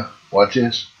 Oh yeah. Watch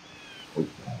this.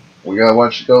 We gotta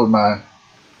watch the gold mine.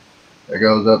 It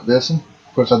goes up this one.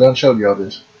 Of course, I done showed y'all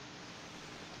this.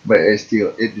 But it's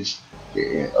still, it just,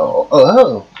 yeah.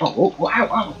 Wow.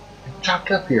 It's chopped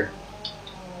up here.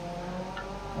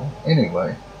 Well,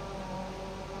 anyway.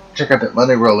 Check out that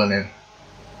money rolling in.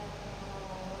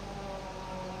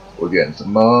 We're getting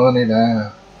some money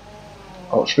now.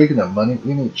 Oh, speaking of money,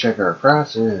 we need to check our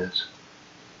prices.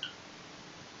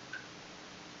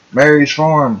 Mary's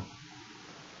Farm.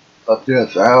 Up to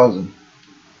 1,000.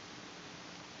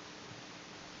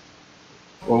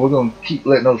 Well, we're going to keep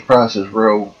letting those prices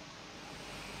roll.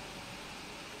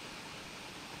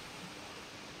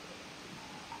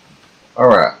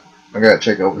 Alright, I got to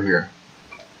check over here.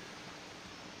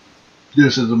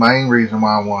 This is the main reason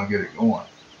why I want to get it going.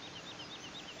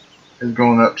 It's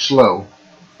going up slow,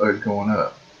 but it's going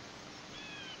up.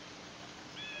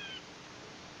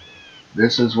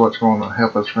 This is what's going to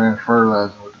help us finish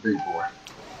fertilizing with the big boy.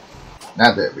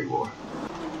 Not that big boy.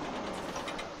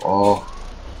 Oh.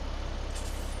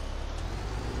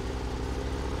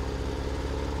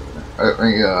 Let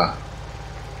me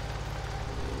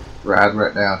ride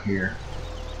right down here.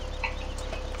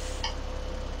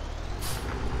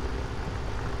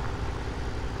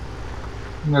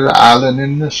 There's an island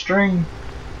in the stream.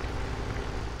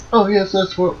 Oh yes,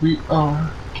 that's what we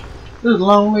are. There's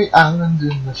lonely islands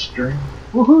in the stream.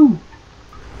 Woohoo!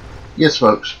 Yes,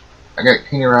 folks. I got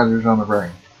Kenny Rogers on the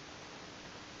brain.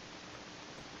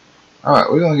 Alright,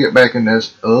 we're gonna get back in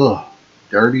this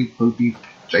dirty, poopy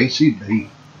JCB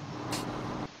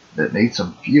that needs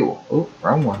some fuel. Oh,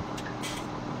 wrong one.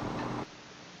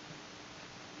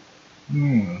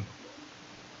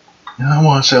 I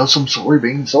want to sell some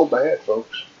soybeans so bad,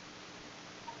 folks.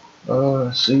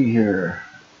 Let's see here.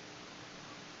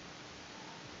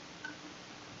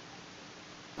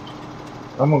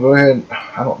 I'm gonna go ahead and,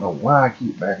 I don't know why I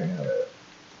keep backing out of it.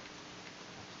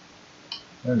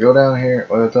 I'm gonna go down here.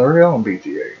 Well, it's already on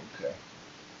BTA. Okay.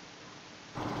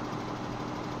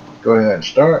 Go ahead and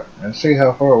start and see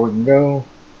how far we can go.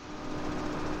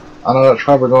 I know that's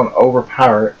probably going to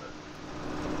overpower it.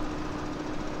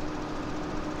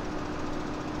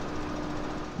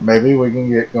 maybe we can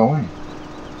get going.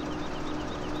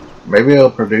 Maybe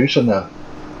it'll produce enough.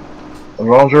 As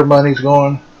long as our money's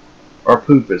going, our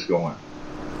poop is going.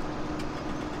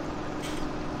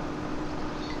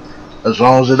 As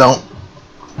long as it don't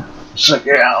suck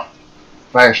out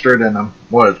faster than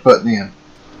what it's putting in.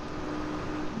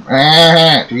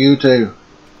 To you too.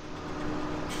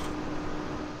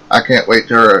 I can't wait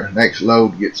till our next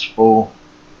load gets full.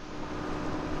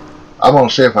 I'm gonna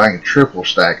see if I can triple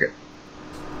stack it.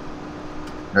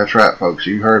 That's right, folks,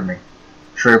 you heard me.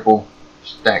 Triple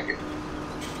stack it.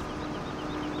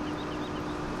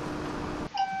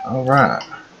 Alright.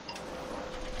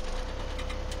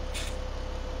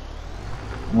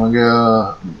 I'm gonna get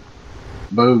a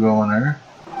bow going there.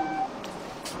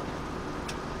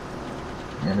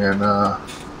 And then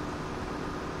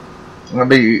gonna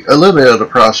be a little bit of the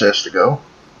process to go.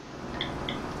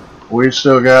 We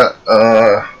still got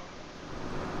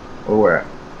where we're at.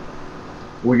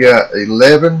 We got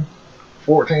 11,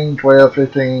 14, 12,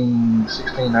 15,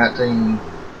 16, 19,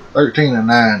 13, and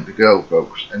 9 to go,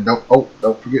 folks. And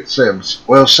don't forget 7.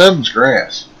 Well, 7's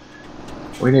grass.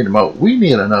 We need to mow. We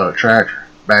need another tractor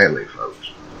badly,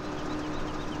 folks.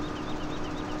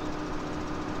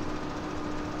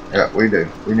 Yeah, we do.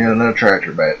 We need another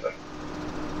tractor badly.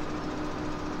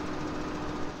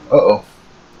 Uh-oh.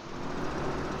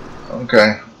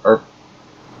 Okay. Our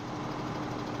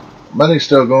money's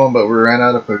still going, but we ran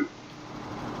out of poop.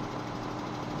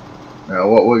 Now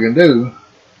what we can do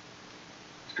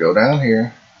is go down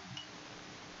here.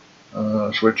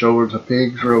 Switch over to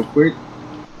pigs real quick.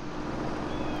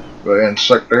 Go ahead and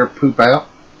suck their poop out.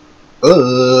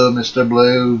 Oh, Mr.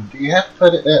 Blue, do you have to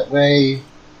put it that way?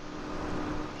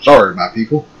 Sorry, my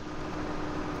people.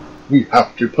 We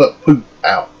have to put poop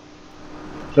out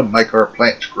to make our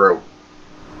plants grow.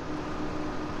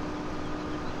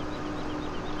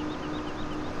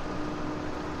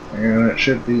 And it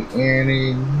should be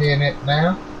any minute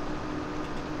now.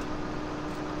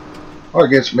 What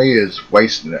gets me is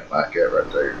wasting it like that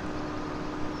right there.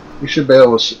 You should be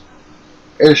able to.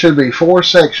 It should be 4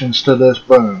 sections to this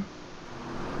boom.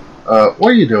 What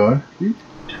are you doing?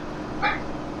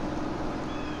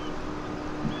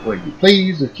 Will you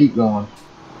please just keep going?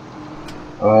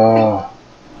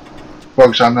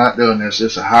 Folks, I'm not doing this.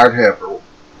 It's a hired helper.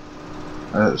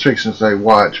 It's fixing to say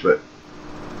watch, but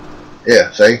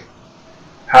yeah, see?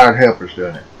 Hired helper's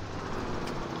doing it.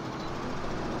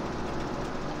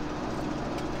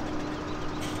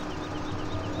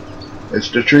 It's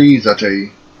the trees, I tell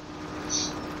you.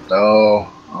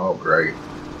 Oh, great.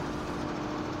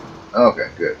 Okay,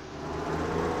 good.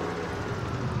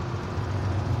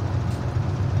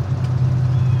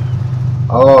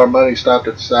 Oh, our money stopped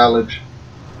at the silage.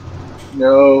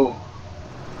 No.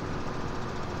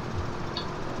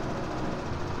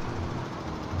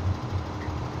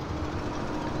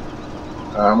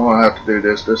 I'm gonna have to do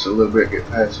this just a little bit, get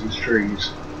past these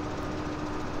trees.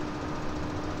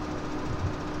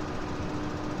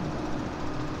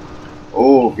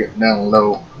 Oh, getting down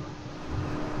low.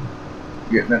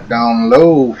 Getting it down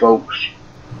low, folks.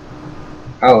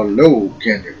 How low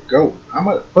can you go? How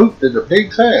much poop did the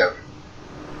pigs have?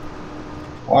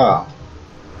 Wow.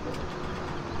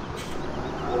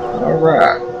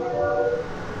 Alright.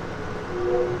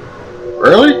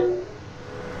 Really?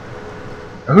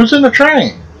 Who's in the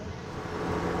train?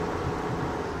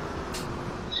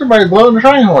 Somebody blowing the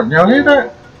train horn. Y'all hear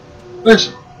that?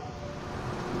 Listen.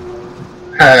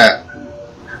 Ha.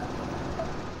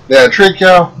 Did I trick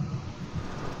y'all?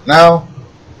 No?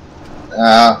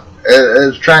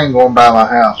 It's a train going by my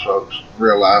house, folks.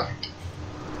 Real life.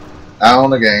 Not on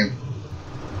the game.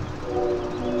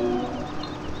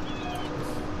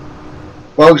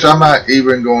 Folks, I'm not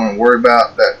even going to worry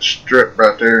about that strip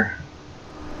right there.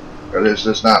 But it's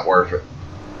just not worth it.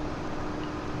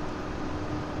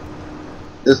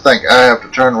 Just think I have to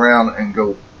turn around and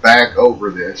go back over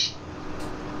this.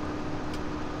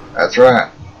 That's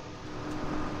right.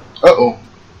 Uh-oh.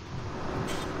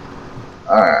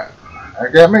 Alright. I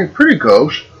got me pretty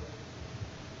close.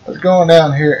 Let's go on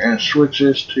down here and switch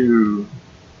this to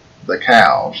the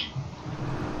cows.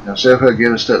 And see if it'll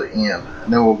get us to the end.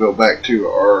 And then we'll go back to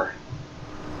our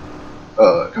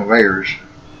conveyors.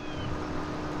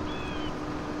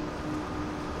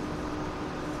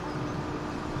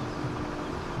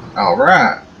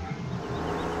 Alright.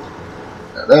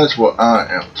 Now that's what I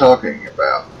am talking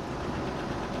about.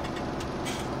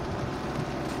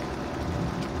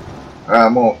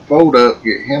 I'm going to fold up,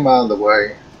 get him out of the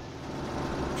way.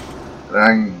 And I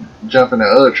can jump in the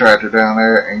other tractor down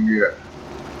there and get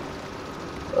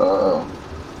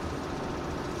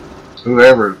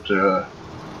whoever to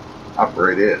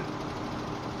operate it.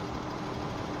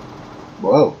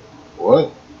 Whoa,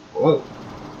 whoa, whoa,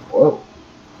 whoa.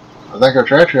 I think our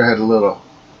tractor had a little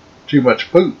too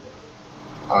much poop.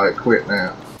 Alright, quit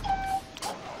now.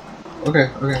 Okay,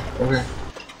 okay, okay,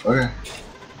 okay,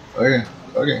 okay,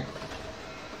 okay.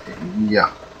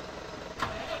 Yeah.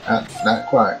 Not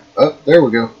quite. Oh, there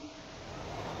we go.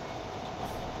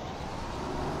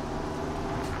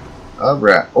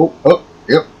 Alright. Oh, oh,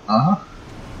 yep, uh-huh.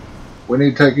 We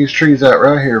need to take these trees out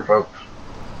right here, folks.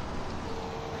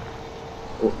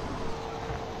 Oh.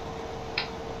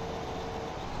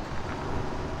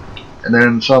 And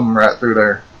then some right through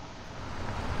there.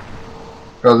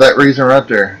 For that reason right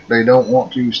there. They don't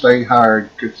want to stay higher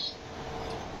because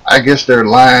I guess their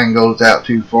line goes out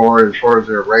too far as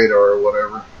their radar or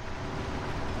whatever.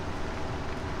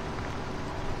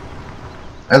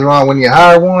 That's why when you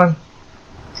hire one,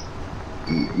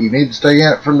 you need to stay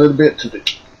in it for a little bit to the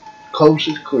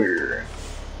closest clear.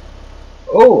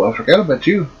 Oh, I forgot about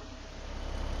you.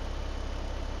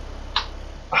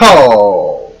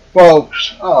 Oh,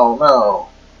 folks. Oh, no.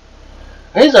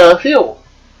 He's out of fuel.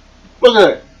 Look at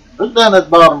it. Look down at the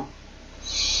bottom.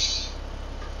 See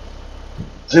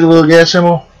the little gas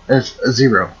symbol? It's a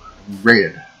 0.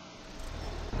 Red.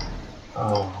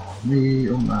 Oh, me.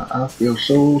 Oh, my. I feel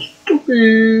so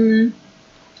stupid.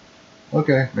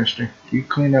 Okay, mister. You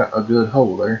cleaned out a good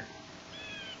hole there.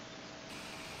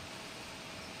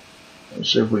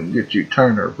 Let's see if we can get you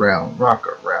turn around, rock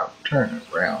around, turn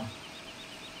around.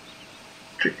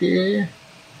 Tricky. I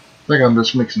think I'm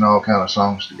just mixing all kind of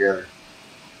songs together.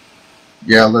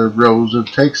 Yellow Rose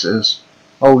of Texas.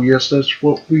 Oh yes, that's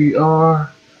what we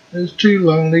are. There's 2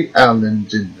 lonely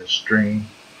islands in the stream.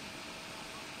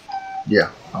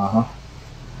 Yeah,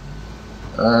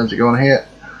 is it going to hit?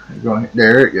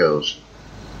 There it goes.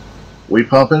 We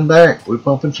pumping back. We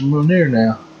pumping some manure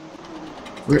now.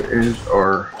 Where is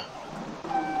our...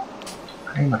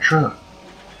 I need my truck.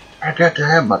 I got to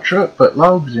have my truck put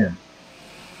logs in.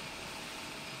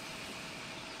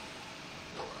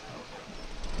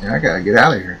 Yeah, I gotta get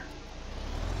out of here.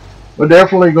 We're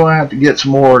definitely going to have to get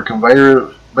some more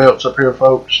conveyor belts up here,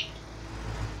 folks.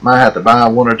 Might have to buy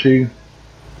 1 or 2.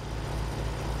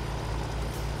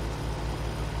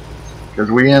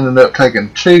 Because we ended up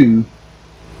taking 2.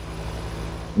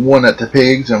 1 at the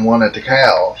pigs and 1 at the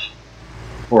cows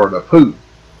for the poop.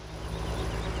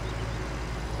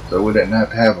 So we didn't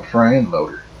have to have a frame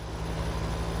loader.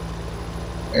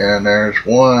 And there's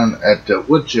 1 at the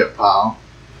wood chip pile.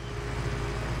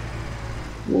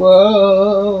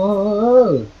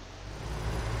 Whoa!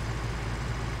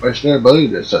 What's there, buddy?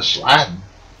 It's a sliding.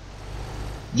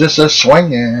 Just a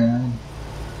swinging.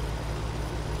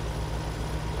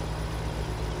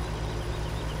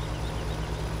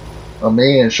 Well,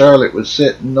 me and Charlotte was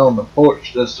sitting on the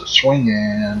porch just a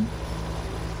swinging.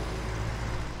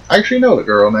 I actually know the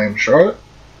girl named Charlotte.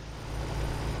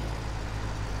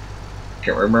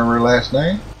 Can't remember her last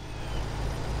name.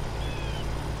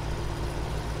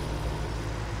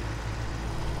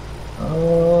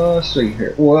 Let's see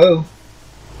here. Whoa.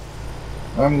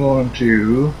 I'm going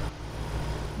to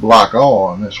block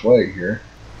on this way here.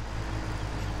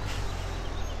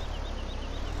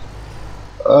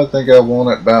 I think I want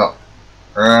it about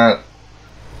right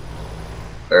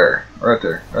there. Right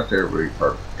there. Right there would be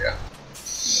perfect. Yeah.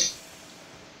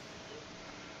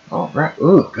 Alright.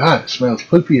 Oh, God, it smells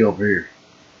poopy over here.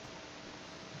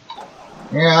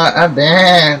 Yeah, I'm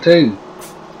down too.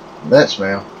 That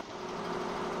smell.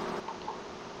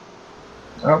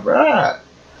 Alright.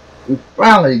 We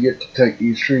finally get to take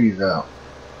these trees out.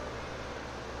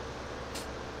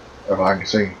 If I can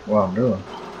see what I'm doing.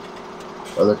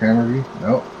 Other camera view?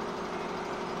 Nope.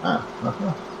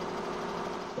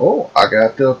 Oh, I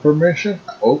got the permission.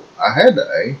 Oh, I had the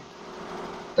A.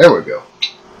 There we go.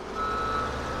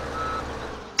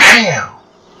 Bam!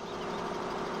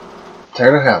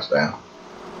 Tear the house down.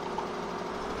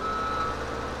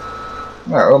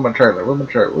 Alright, where's my trailer? Where's my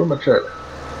trailer? Where's my trailer?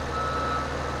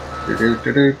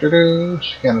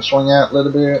 Just kind of swing out a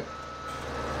little bit.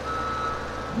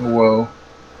 Whoa.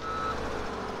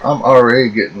 I'm already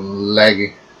getting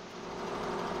laggy.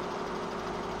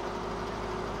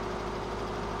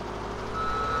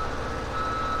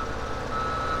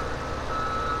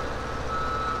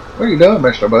 What are you doing,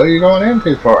 Mr. Buddy? You're going in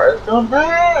too far. It's going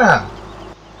down.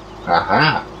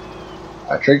 Aha.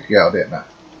 I tricked y'all, didn't I?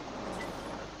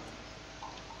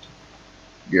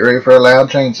 Get ready for a loud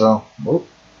chainsaw. Whoop.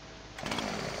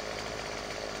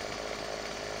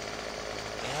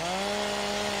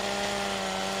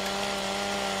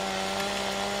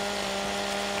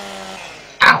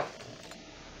 Ow.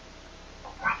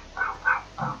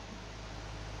 Ow.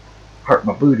 Hurt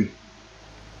my booty.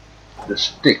 The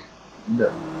stick.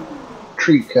 The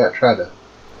tree cat tried to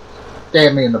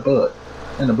stab me in the butt.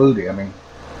 In the booty, I mean.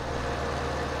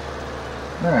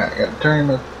 Alright,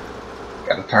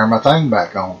 gotta turn my thing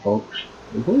back on, folks.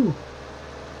 Woohoo.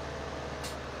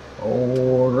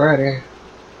 Alrighty.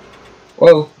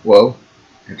 Whoa, whoa.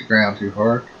 Hit the ground too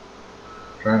hard.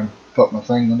 Trying to put my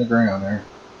thing on the ground there.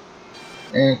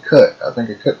 And cut. I think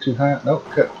I cut too high. Nope,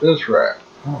 cut just right.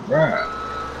 Alright.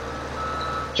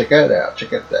 Check that out.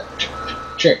 Check out that.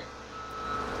 Check.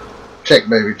 Check,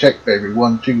 baby. Check, baby.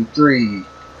 1, 2, 3.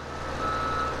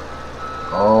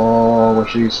 Oh,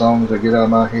 wish these songs would get out of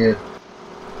my head.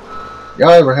 Y'all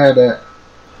ever had that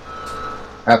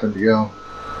happen to y'all?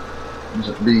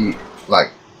 Just be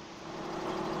like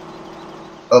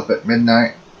up at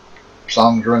midnight,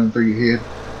 songs running through your head.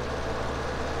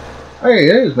 Hey,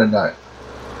 it is midnight.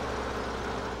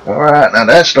 Alright, now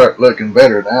that's starting looking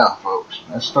better now, folks.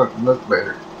 That's starting to look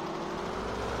better.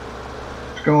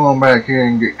 Let's go on back here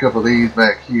and get a couple of these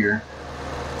back here.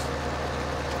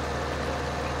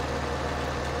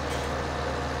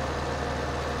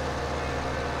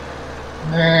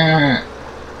 Nah.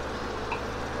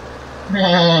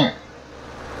 Nah.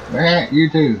 Nah, you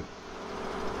too.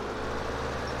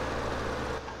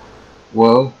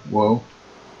 Whoa, whoa.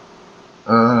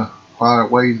 While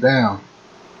it weighs down.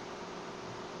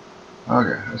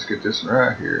 Okay, let's get this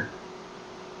right here.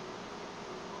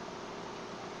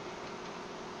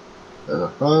 The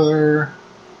further.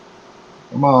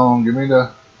 Come on, give me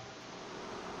the.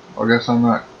 I guess I'm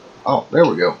not. Oh, there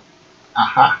we go.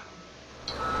 Aha.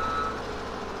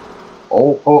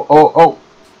 Oh, oh, oh, oh.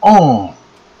 Oh.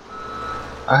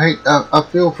 I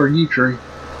feel for you, tree.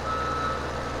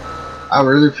 I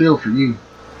really feel for you.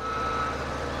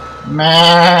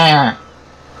 Man,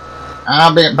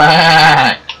 I'll be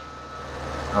back.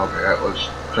 Okay, that was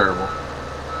terrible.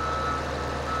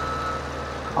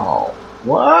 Oh,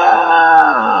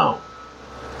 wow.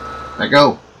 Let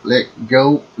go. Let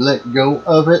go. Let go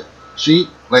of it. Sheep,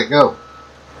 let go.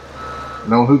 I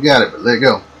know who got it, but let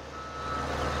go.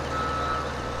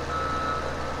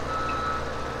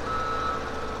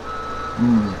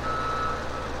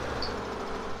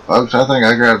 Folks, I think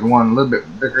I grabbed one a little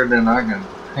bit bigger than I can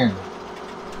handle.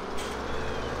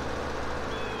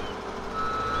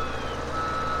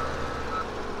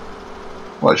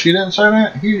 What, she didn't say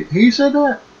that? He said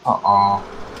that? Uh-uh.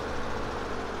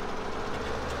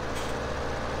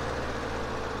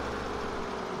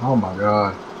 Oh my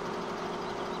God.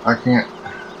 I can't.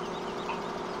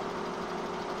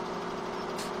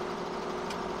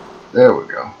 There we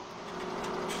go.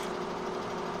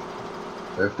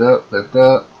 Lift up, lift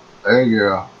up. There you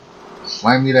go.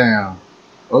 Slam you down.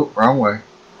 Oh, wrong way.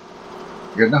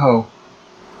 Get in the hole.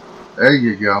 There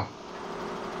you go.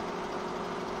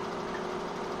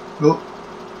 Oh.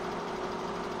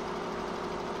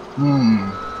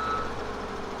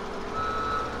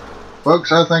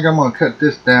 Folks, I think I'm going to cut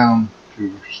this down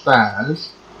to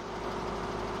size.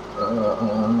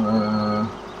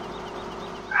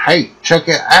 Hey, check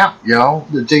it out, y'all.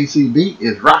 The JCB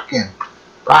is rocking.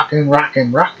 Rocking,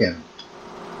 rocking, rocking.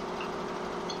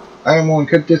 I'm going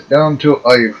to cut this down to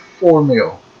a 4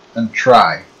 mil and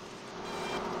try.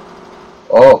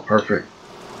 Oh, perfect.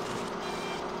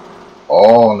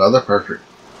 Oh, another perfect.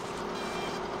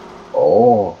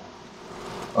 Oh.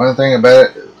 Only thing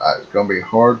about it is it's going to be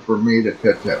hard for me to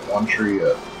cut that one tree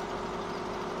up.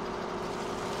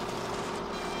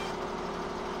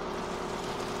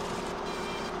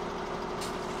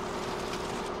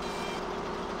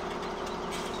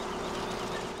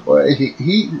 Well,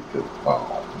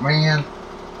 oh man,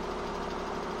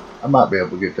 I might be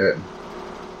able to get that.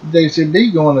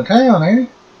 JCB going to town, ain't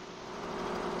he?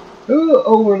 Who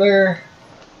over there?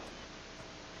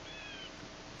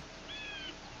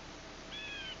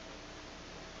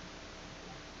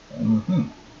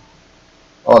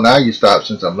 Oh, now you stop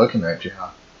since I'm looking at you,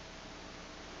 huh?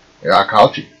 Yeah, I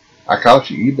caught you. I caught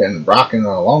you. You've been rocking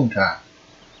a long time.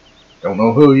 Don't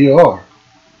know who you are.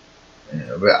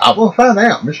 Yeah, but I will find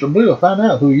out. Mr. Blue will find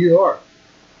out who you are.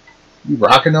 You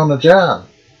rocking on the job.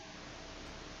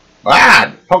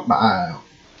 Ah, poke my eye out.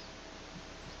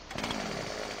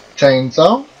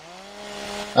 Chainsaw.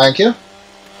 Thank you.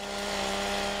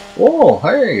 Whoa,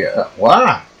 hey,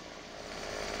 wow.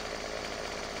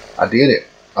 I did it.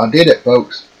 I did it,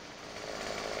 folks.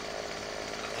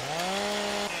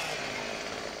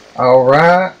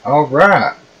 Alright,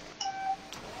 alright.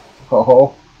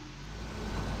 Oh.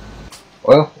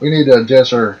 Well, we need to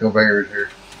adjust our conveyors here.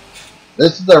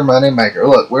 This is our money maker.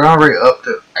 Look, we're already up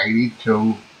to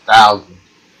 82,000.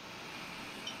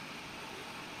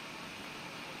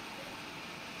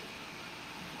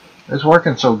 It's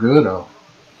working so good, though.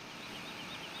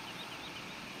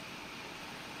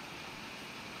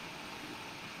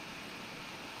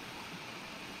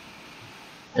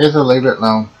 It'll leave it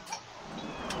alone.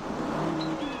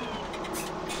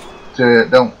 So it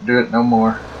don't do it no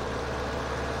more.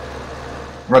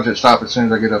 Watch it stop as soon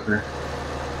as I get up here.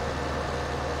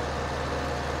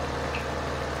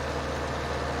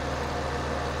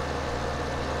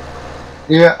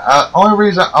 Yeah, only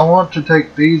reason I want to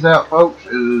take these out, folks,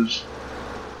 is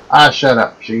shut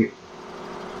up, see,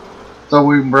 so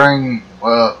we can bring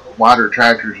wider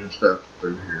tractors and stuff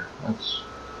through here. That's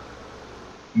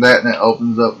that, and it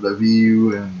opens up the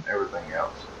view and everything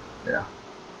else. Yeah.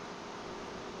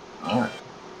 Alright.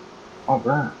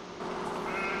 Alright.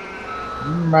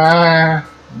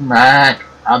 Back.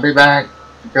 I'll be back.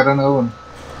 You got another one.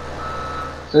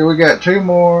 See, we got 2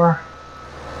 more.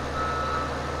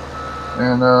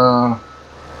 And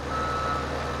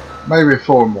maybe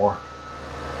 4 more.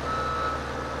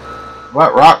 If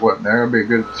that rock wasn't there, it'd be a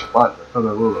good spot to put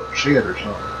a little shed or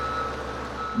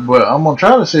something. But I'm gonna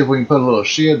try to see if we can put a little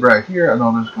shed right here. I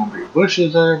know there's gonna be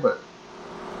bushes there, but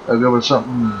I'll go with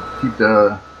something to keep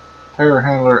the terror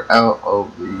handler out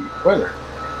of the weather.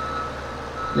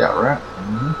 Yeah, right?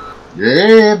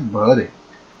 Yeah, buddy.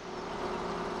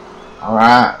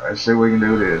 Alright, let's see what we can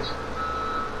do with this.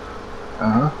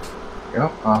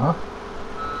 Yep,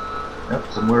 Yep,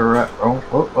 somewhere right. Oh,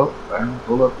 down,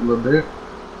 pull up a little bit.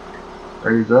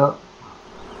 Raise up.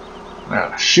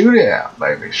 Now, shoot it out,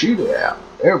 baby. Shoot it out.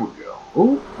 There we go.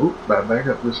 Ooh, back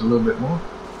up just a little bit more.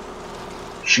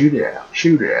 Shoot it out.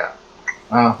 Shoot it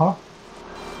out.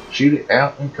 Shoot it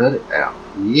out and cut it out.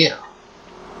 Yeah.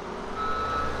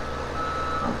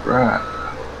 Alright.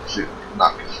 Let's see if we can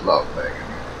knock this log back in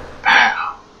here.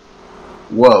 Pow!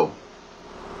 Whoa.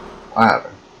 What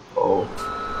happened? Oh.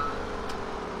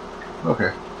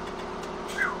 Okay.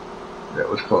 That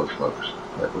was close, folks.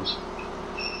 That was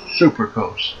super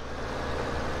close.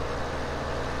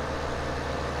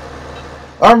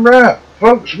 Alright,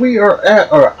 folks, we are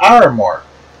at our hour mark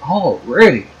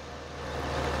already.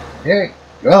 Heck,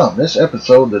 gum, this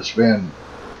episode that's been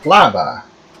flyby.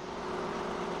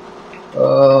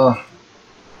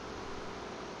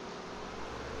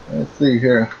 Let's see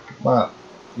here.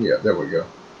 Yeah, there we go.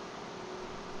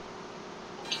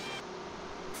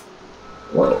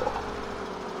 Whoa.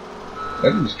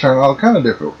 That just turned all kind of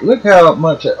different. Look how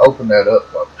much it opened that up,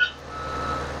 folks.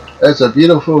 That's a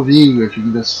beautiful view if you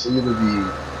can just see the view.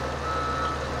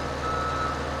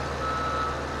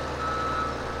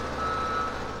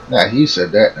 Now, he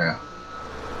said that now.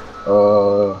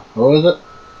 What is it?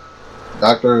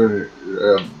 Dr.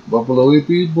 Buffalo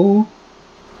Bull?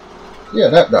 Yeah,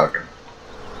 that doctor.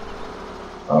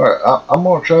 Alright, I'm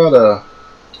going to try to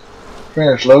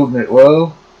finish loading it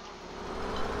low.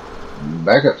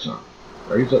 Back up some.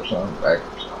 Raise up some. Back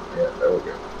up some. Yeah, there we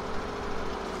go.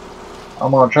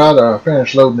 I'm going to try to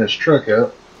finish loading this truck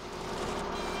up.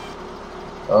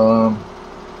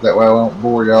 That way I won't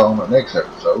bore y'all on the next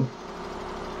episode.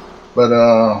 But,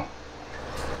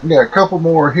 we got a couple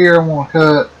more here I want to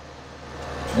cut.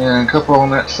 And a couple on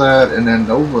that side. And then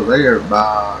over there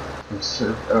by the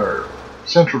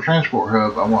Central Transport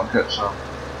Hub, I want to cut some.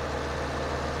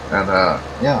 And,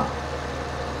 yeah.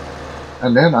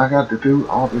 And then I got to do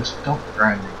all this stump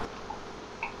grinding.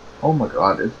 Oh my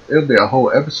god, it'll be a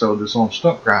whole episode that's on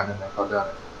stump grinding if I done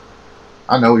it.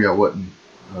 I know y'all wouldn't.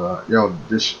 Y'all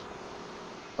just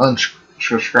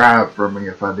unsubscribe from me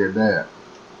if I did that.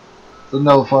 So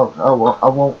no, folks, I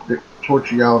won't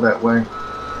torture y'all that way.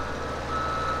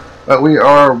 But we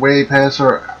are way past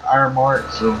our hour mark,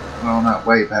 so, well, not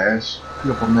way past. A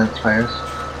couple minutes past.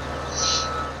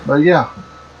 But yeah.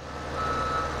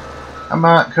 I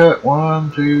might cut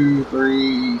 1, 2,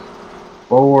 3,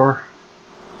 4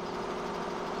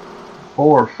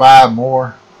 or 5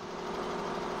 more.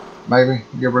 Maybe,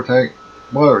 give or take.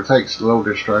 Whatever it takes to load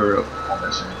this trailer up on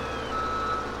this end.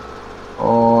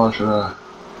 Oh, I should have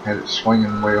had it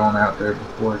swinging way on out there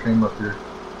before I came up here.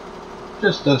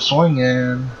 Just a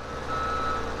swinging.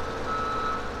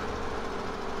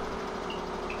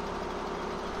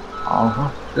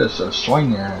 Just a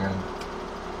swinging.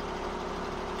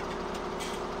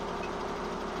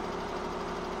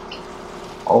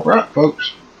 Alright,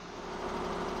 folks.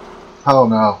 Oh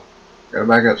no. Gotta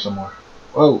back up somewhere.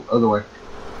 Whoa, other way.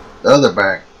 The other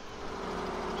back.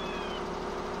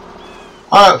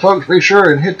 Alright, folks, be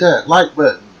sure and hit that like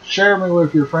button. Share me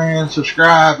with your friends.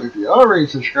 Subscribe if you already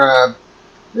subscribed.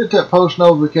 Hit that post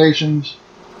notifications.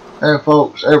 And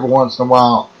folks, every once in a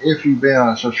while, if you've been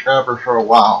a subscriber for a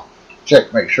while,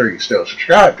 check, make sure you still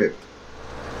subscribe to it.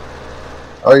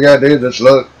 All you gotta do is just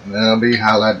look, and then it'll be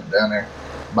highlighted down there,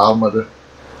 bottom of the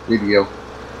video.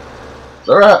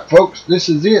 So, alright, folks, this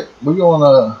is it. We're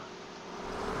gonna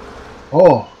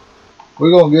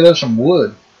get us some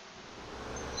wood.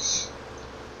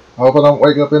 I hope I don't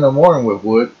wake up in the morning with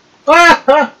wood.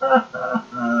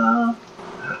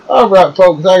 Alright,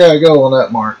 folks, I gotta go on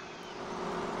that mark.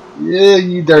 Yeah,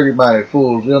 you dirty-minded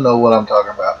fools, you'll know what I'm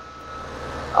talking about.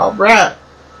 Alright,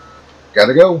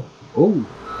 gotta go. Ooh,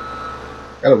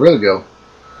 gotta really go.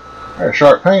 I had a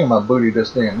sharp pain in my booty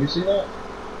just then. You see that?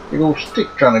 Big old stick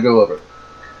trying to go up it.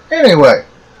 Anyway,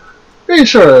 be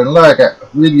sure and like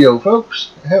that video,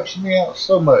 folks. It helps me out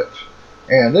so much.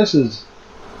 And this is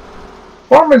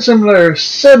Farming Simulator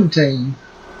 17.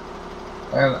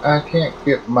 And I can't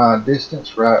get my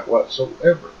distance right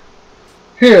whatsoever.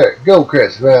 Here at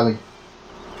Goldcrest Valley,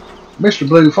 Mr.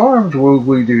 Blue Farms, where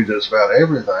we do just about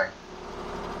everything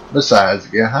besides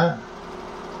get high.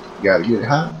 Gotta get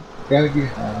high. Gotta get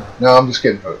high. No, I'm just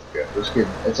kidding, folks. Yeah, just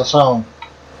kidding. It's a song.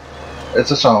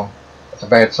 It's a song. It's a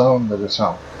bad song, but it's a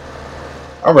song.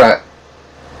 Alright.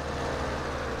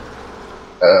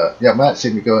 Y'all might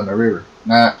see me go in the river.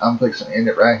 Nah, I'm fixing to end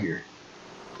it right here.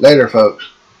 Later, folks.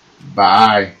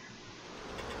 Bye.